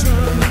wrong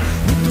drum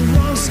with the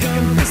wrong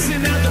scum,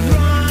 missing out the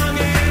wrong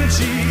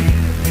energy,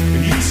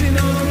 using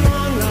all the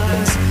wrong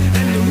lines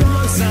and the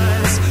wrong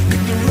signs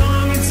with the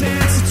wrong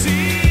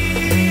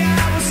intensity. I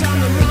was on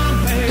the wrong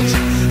page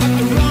of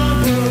the wrong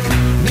book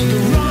with the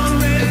wrong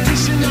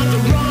repetition of the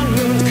wrong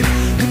look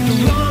with the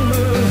wrong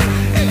move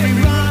every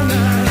wrong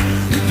night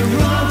with the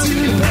wrong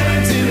tune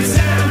playing till it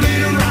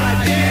sounded right.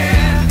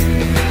 Yeah,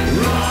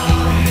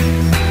 wrong.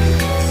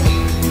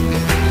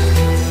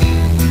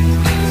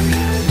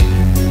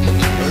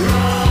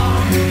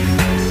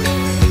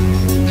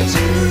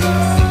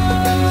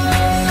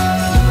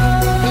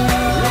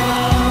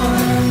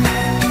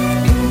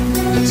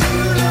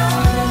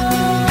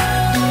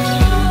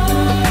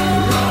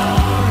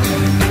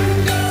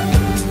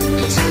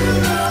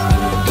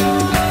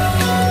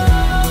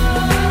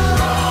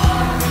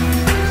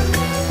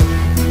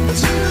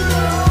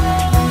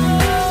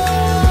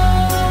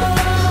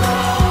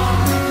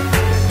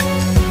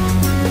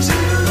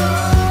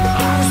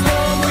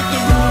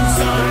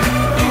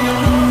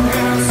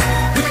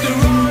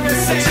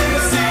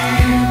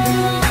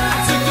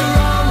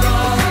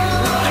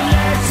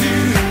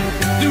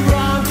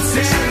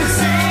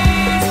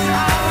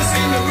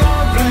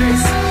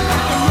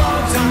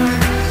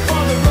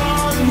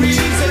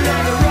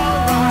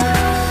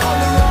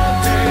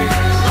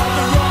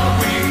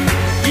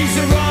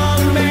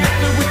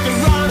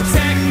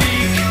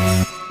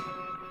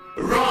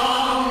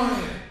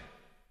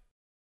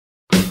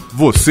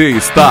 Você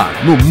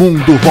está no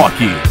Mundo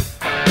Rock.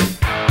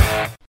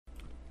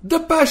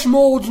 Depeche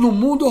Mode no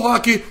Mundo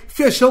Rock.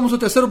 Fechamos o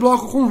terceiro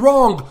bloco com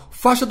Wrong,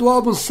 faixa do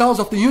álbum Sounds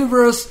of the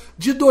Universe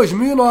de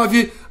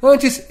 2009.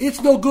 Antes,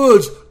 It's No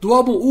Good, do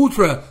álbum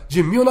Ultra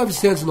de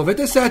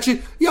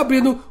 1997. E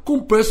abrindo com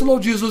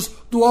Personal Jesus,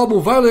 do álbum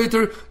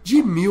Violator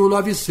de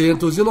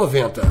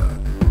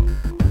 1990.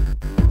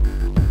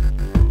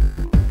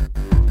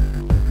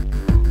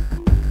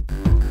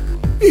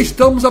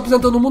 Estamos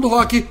apresentando o Mundo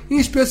Rock, em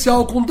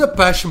especial com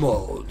Depeche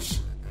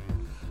Mode.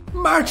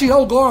 Martin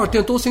Al Gore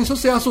tentou sem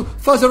sucesso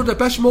fazer o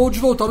Depeche Mode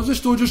voltar aos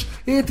estúdios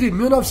entre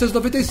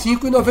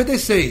 1995 e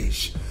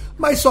 96.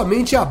 Mas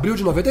somente em abril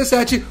de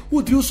 97,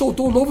 o trio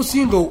soltou um novo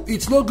single,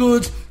 It's No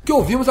Good, que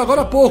ouvimos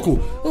agora há pouco,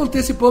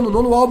 antecipando o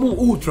nono álbum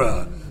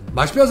Ultra.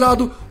 Mais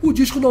pesado, o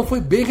disco não foi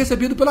bem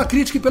recebido pela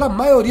crítica e pela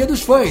maioria dos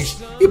fãs,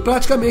 e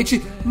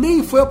praticamente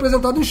nem foi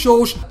apresentado em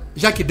shows,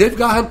 já que Dave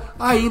Gahan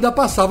ainda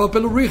passava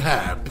pelo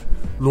rehab.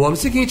 No ano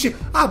seguinte,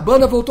 a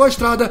banda voltou à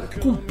estrada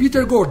com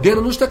Peter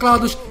Gordeno nos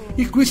teclados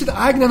e Christian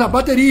Eigner na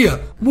bateria,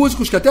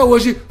 músicos que até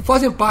hoje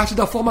fazem parte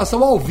da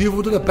formação ao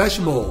vivo do Depeche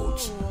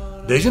Mode.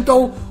 Desde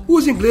então,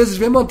 os ingleses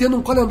vêm mantendo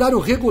um calendário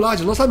regular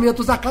de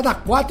lançamentos a cada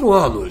 4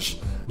 anos.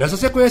 Nessa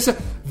sequência,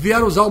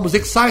 vieram os álbuns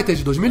Excited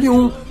de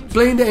 2001,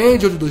 Playing the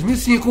Angel de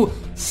 2005,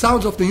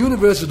 Sounds of the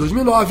Universe de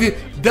 2009,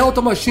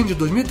 Delta Machine de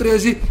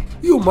 2013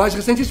 e o mais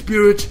recente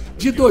Spirit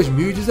de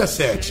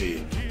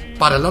 2017.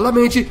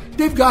 Paralelamente,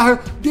 Dave Gahan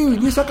deu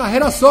início à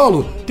carreira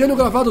solo, tendo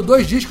gravado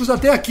 2 discos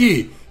até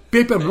aqui,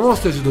 Paper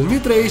Monsters de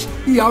 2003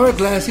 e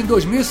Hourglass em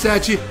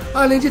 2007,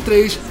 além de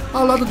 3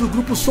 ao lado do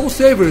grupo Soul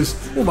Savers,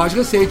 o mais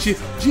recente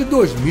de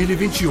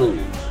 2021.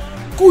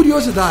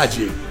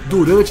 Curiosidade,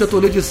 Durante a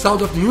turnê de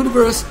Sound of the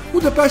Universe, o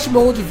Depeche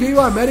Mode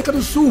veio à América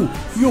do Sul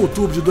em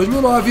outubro de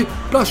 2009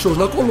 para shows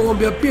na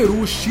Colômbia,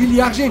 Peru, Chile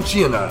e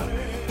Argentina.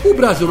 O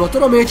Brasil,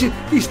 naturalmente,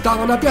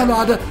 estava na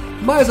pernada,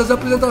 mas as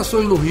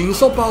apresentações no Rio e em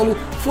São Paulo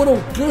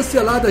foram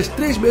canceladas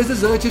 3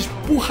 meses antes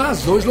por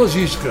razões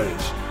logísticas.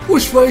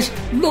 Os fãs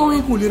não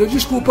engoliram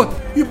desculpa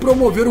e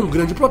promoveram um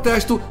grande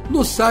protesto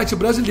no site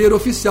brasileiro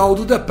oficial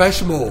do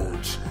Depeche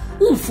Mode.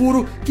 Um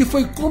furo que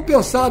foi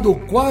compensado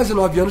quase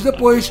 9 anos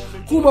depois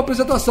com uma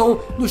apresentação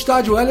no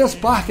estádio Allianz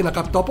Parque, na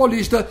capital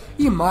paulista,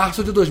 em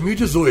março de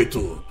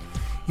 2018.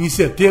 Em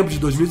setembro de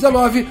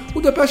 2019,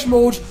 o Depeche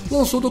Mode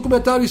lançou o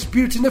documentário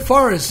Spirit in the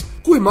Forest,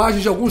 com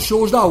imagens de alguns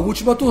shows da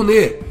última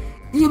turnê.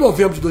 E em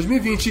novembro de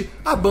 2020,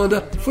 a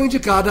banda foi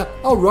indicada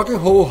ao Rock and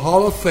Roll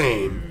Hall of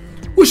Fame.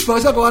 Os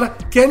fãs agora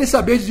querem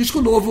saber de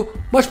disco novo,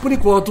 mas por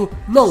enquanto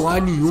não há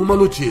nenhuma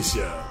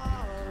notícia.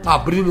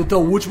 Abrindo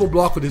então o último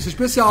bloco desse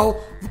especial,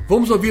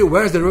 vamos ouvir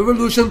Where's the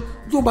Revolution,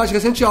 do mais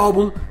recente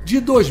álbum de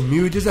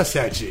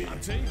 2017.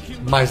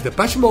 Mais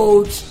Depeche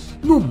Mode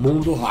no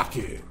Mundo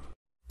Rock.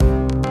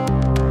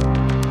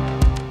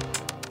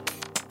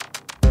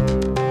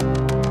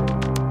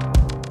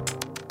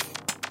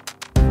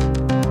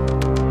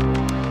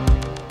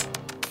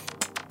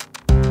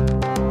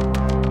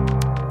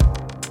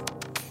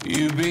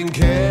 You've been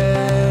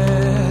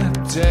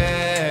kept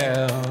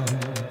down.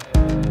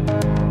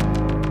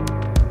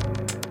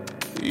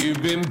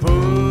 You've been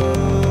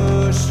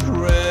pushed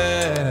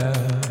around.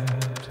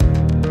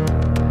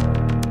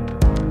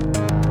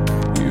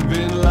 You've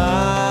been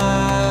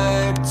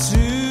lied to.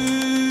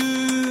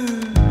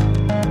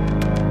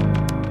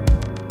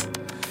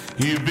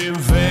 You've been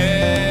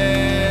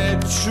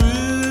fed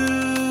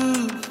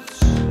truths.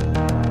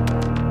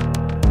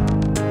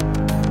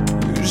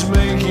 Who's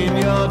making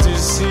your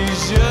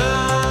decisions?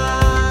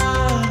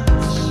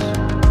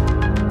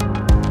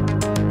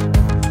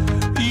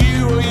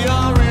 You or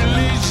your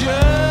religion?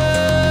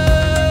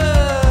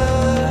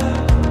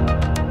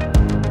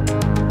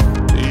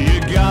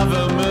 Your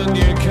government,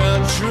 your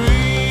countries?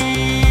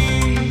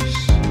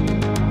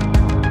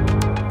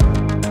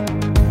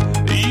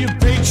 You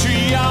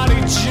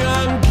patriotic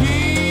junkies?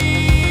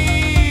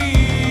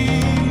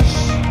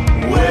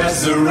 Where's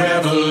the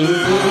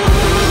revolution?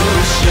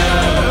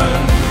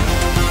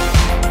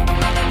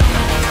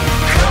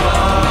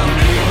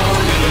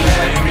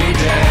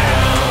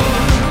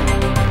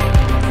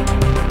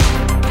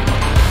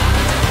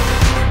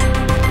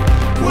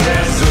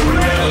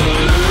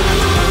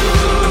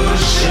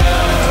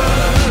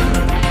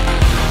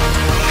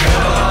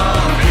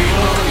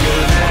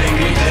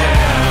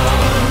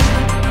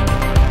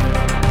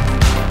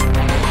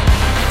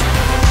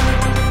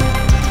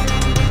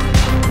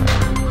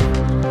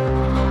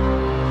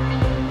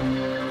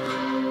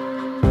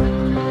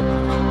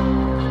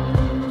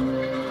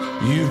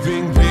 You've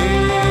been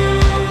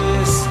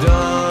pissed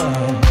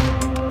on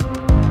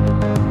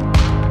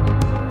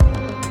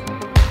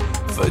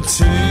for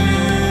too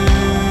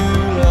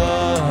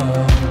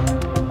long.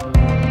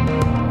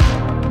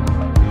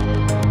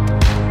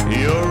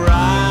 Your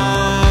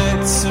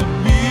right to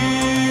be,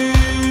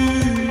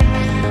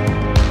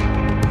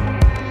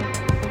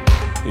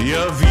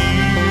 your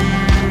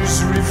views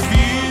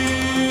refused.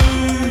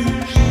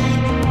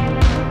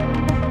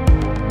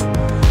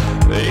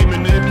 They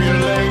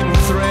manipulate and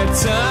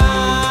threaten.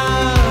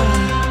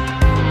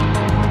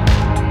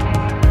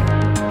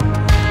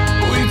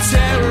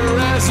 Terror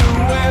as a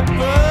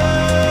weapon.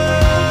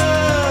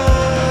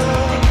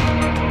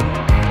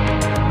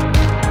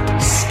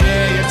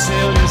 Scare you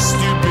till you're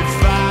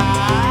stupefied.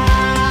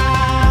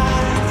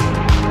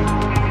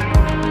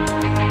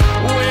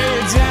 Weigh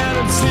you down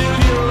until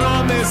you're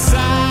on their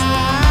side.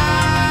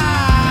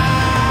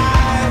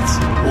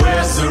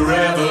 Where's the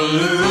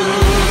revolution?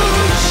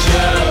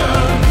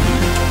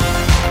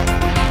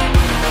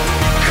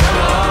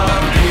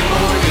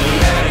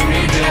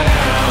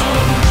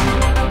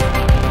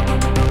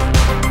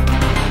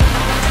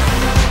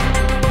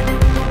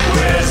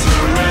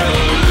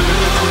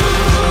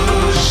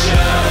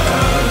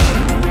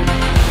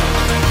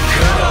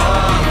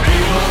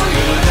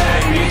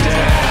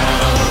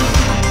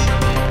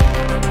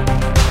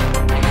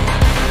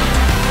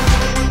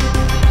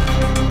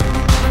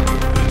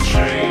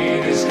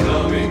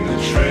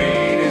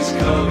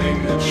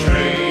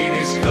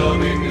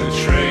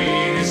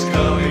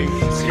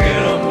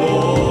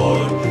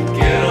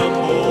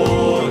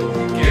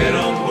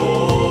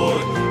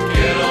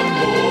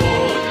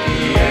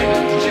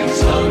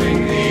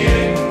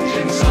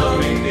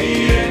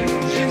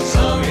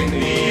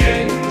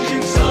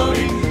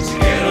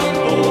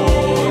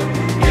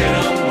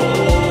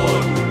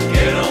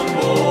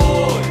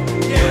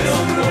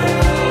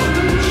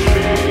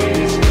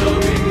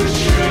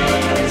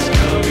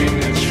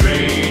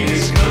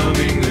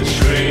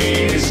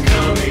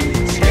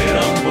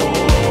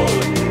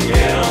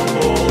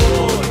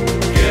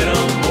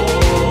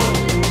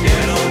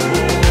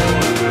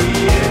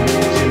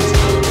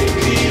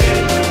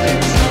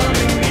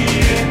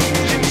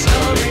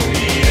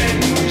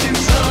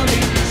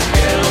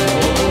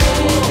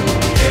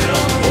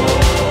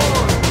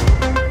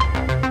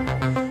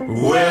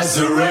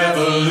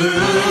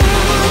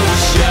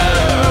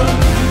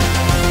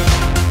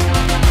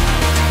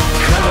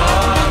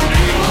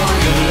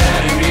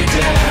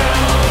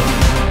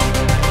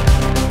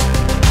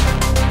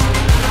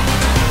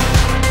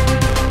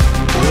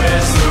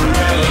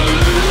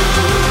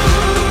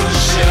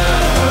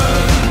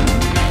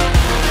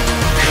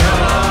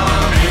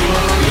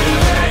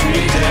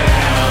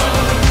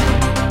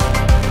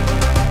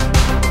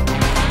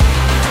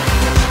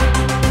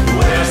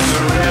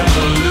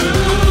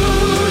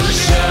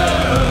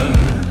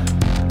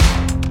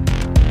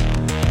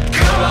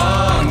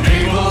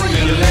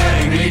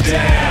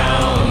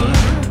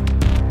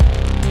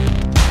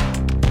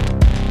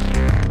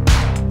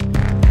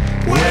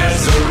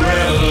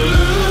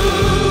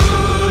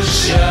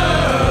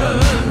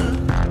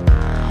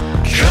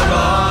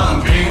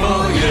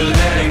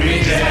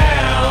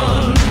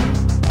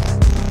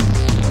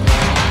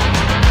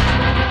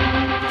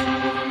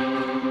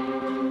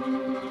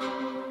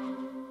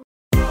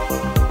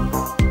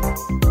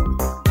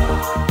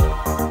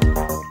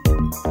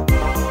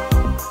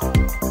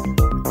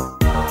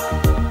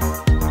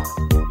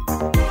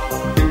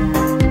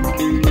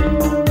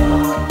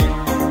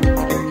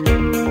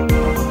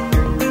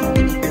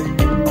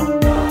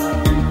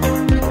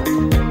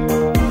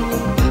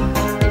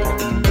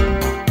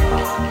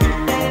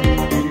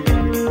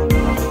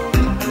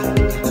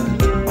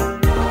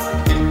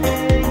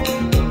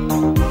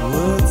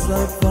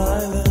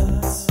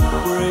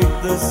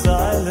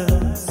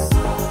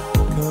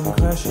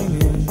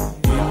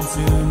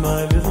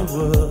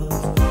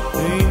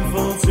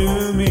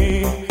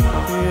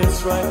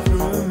 cuts right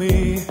through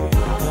me.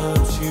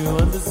 Don't you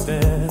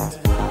understand?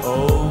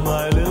 Oh,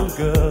 my little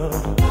girl.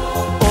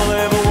 All I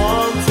ever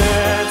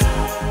wanted,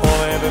 all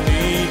I ever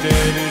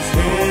needed is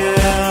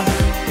here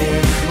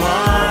in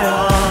my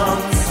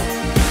arms.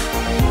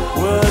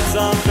 Words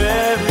are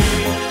very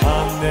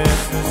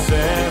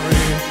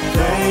unnecessary.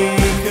 They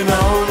can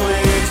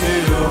only do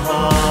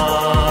harm.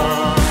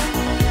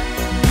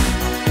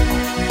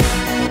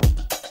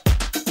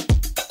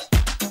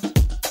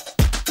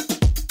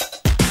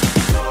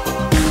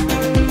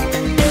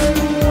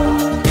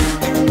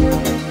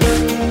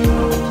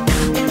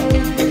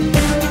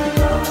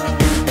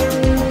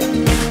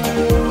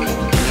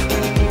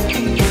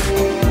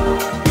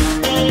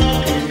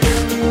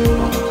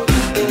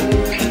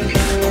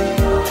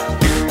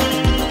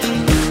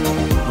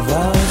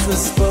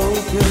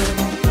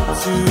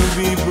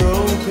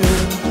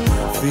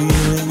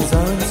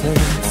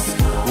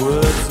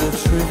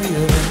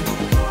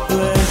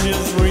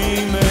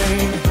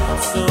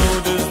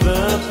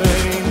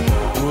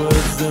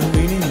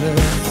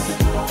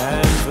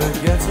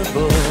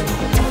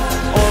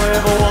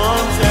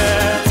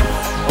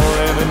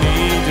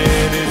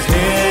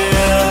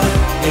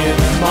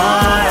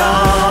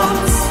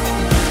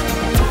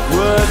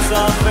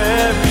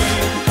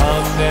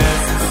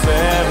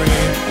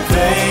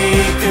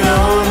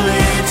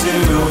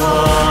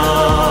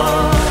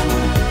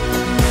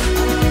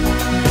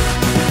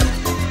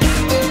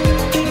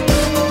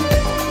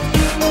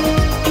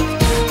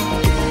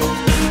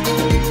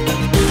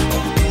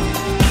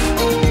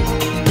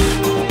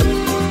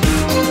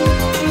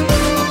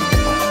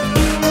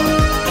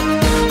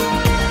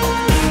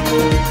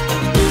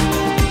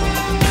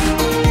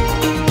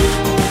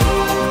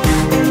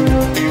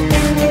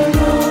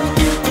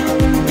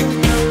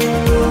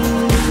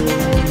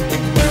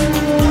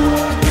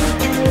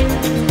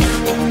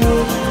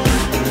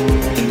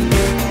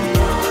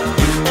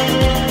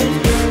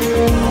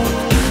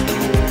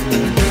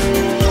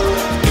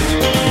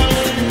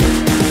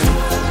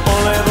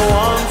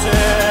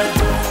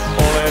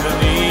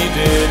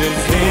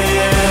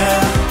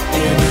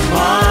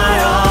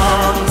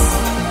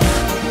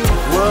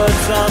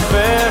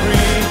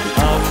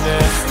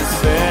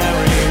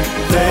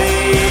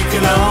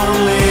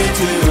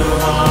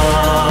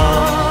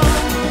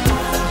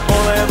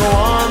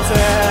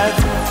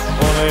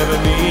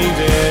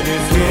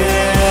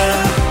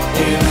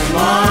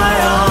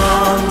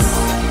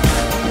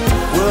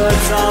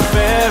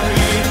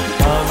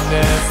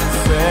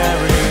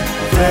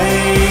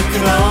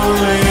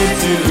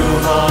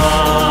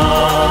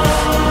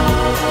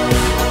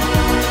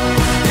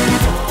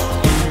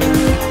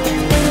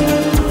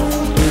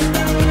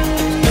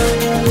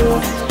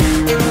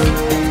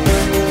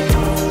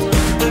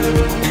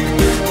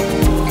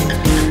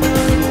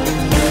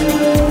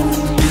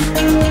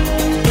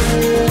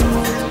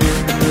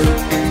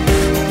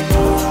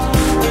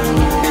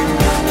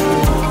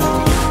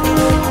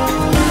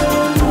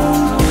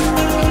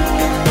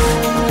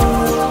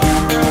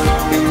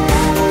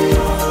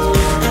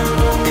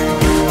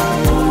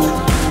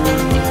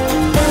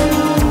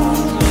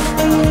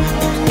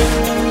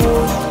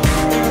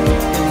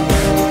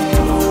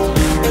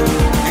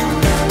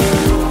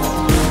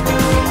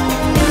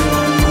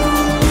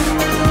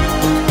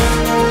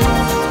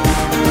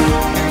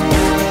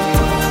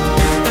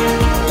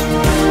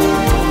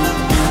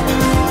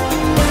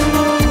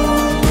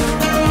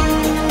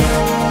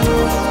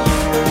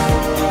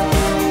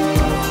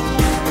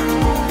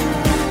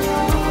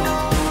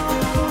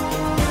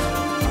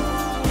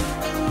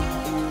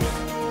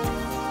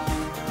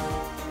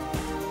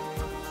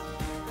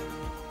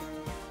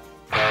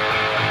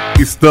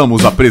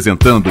 Estamos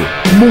apresentando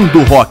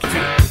Mundo Rock.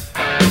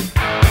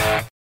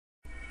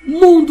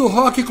 Mundo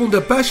Rock com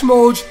Depeche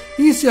Mode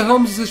e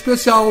encerramos esse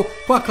especial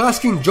com a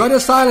clássica Enjoy the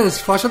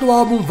Silence, faixa do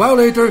álbum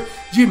Violator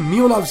de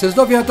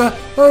 1990,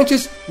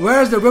 antes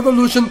Where's the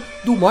Revolution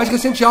do mais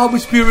recente álbum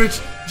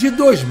Spirit de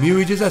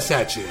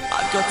 2017.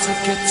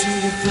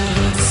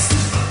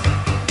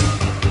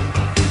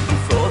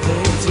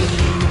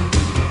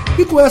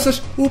 E com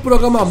essas, o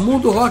programa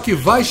Mundo Rock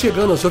vai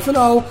chegando ao seu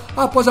final,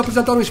 após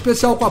apresentar um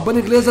especial com a banda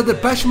inglesa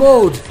Depeche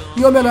Mode,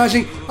 em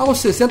homenagem aos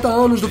 60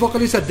 anos do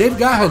vocalista Dave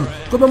Gahan,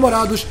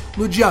 comemorados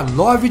no dia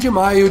 9 de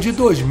maio de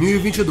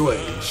 2022.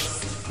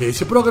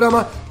 Esse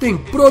programa tem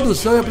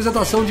produção e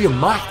apresentação de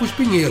Marcos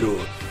Pinheiro.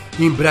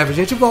 Em breve a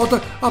gente volta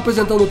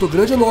apresentando outro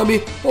grande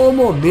nome, o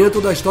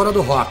momento da história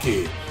do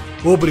rock.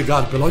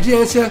 Obrigado pela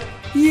audiência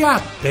e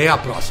até a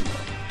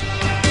próxima.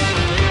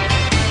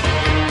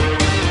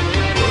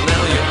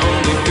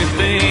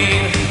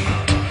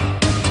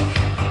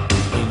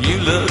 You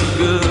look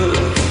good.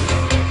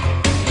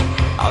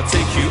 I'll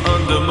take you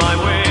under my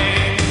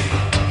wing.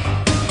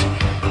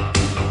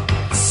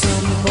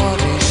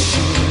 Somebody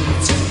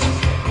should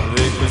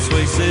the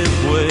persuasive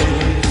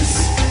ways,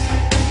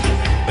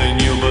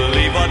 and you'll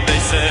believe what they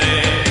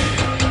say.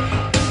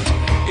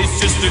 It's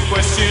just a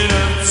question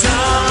of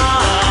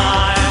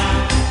time,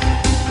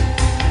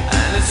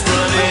 and it's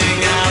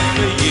running out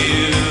for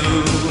you.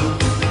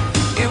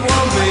 It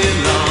won't be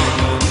long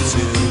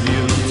until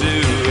you do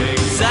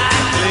exactly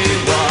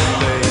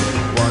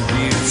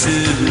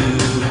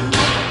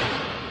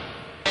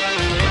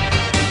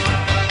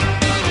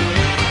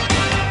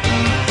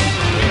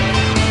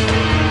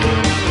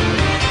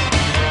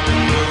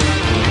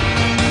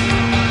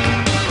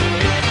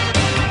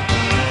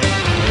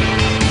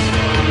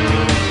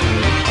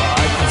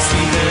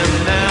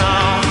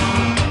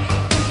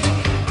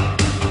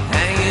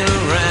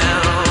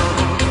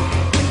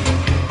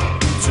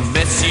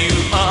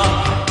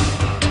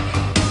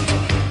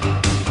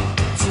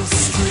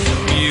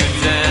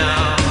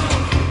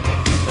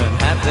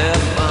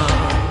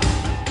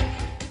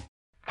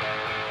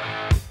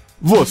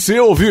Você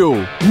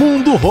ouviu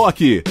Mundo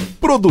Rock.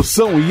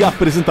 Produção e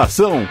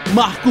apresentação,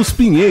 Marcos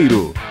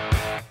Pinheiro.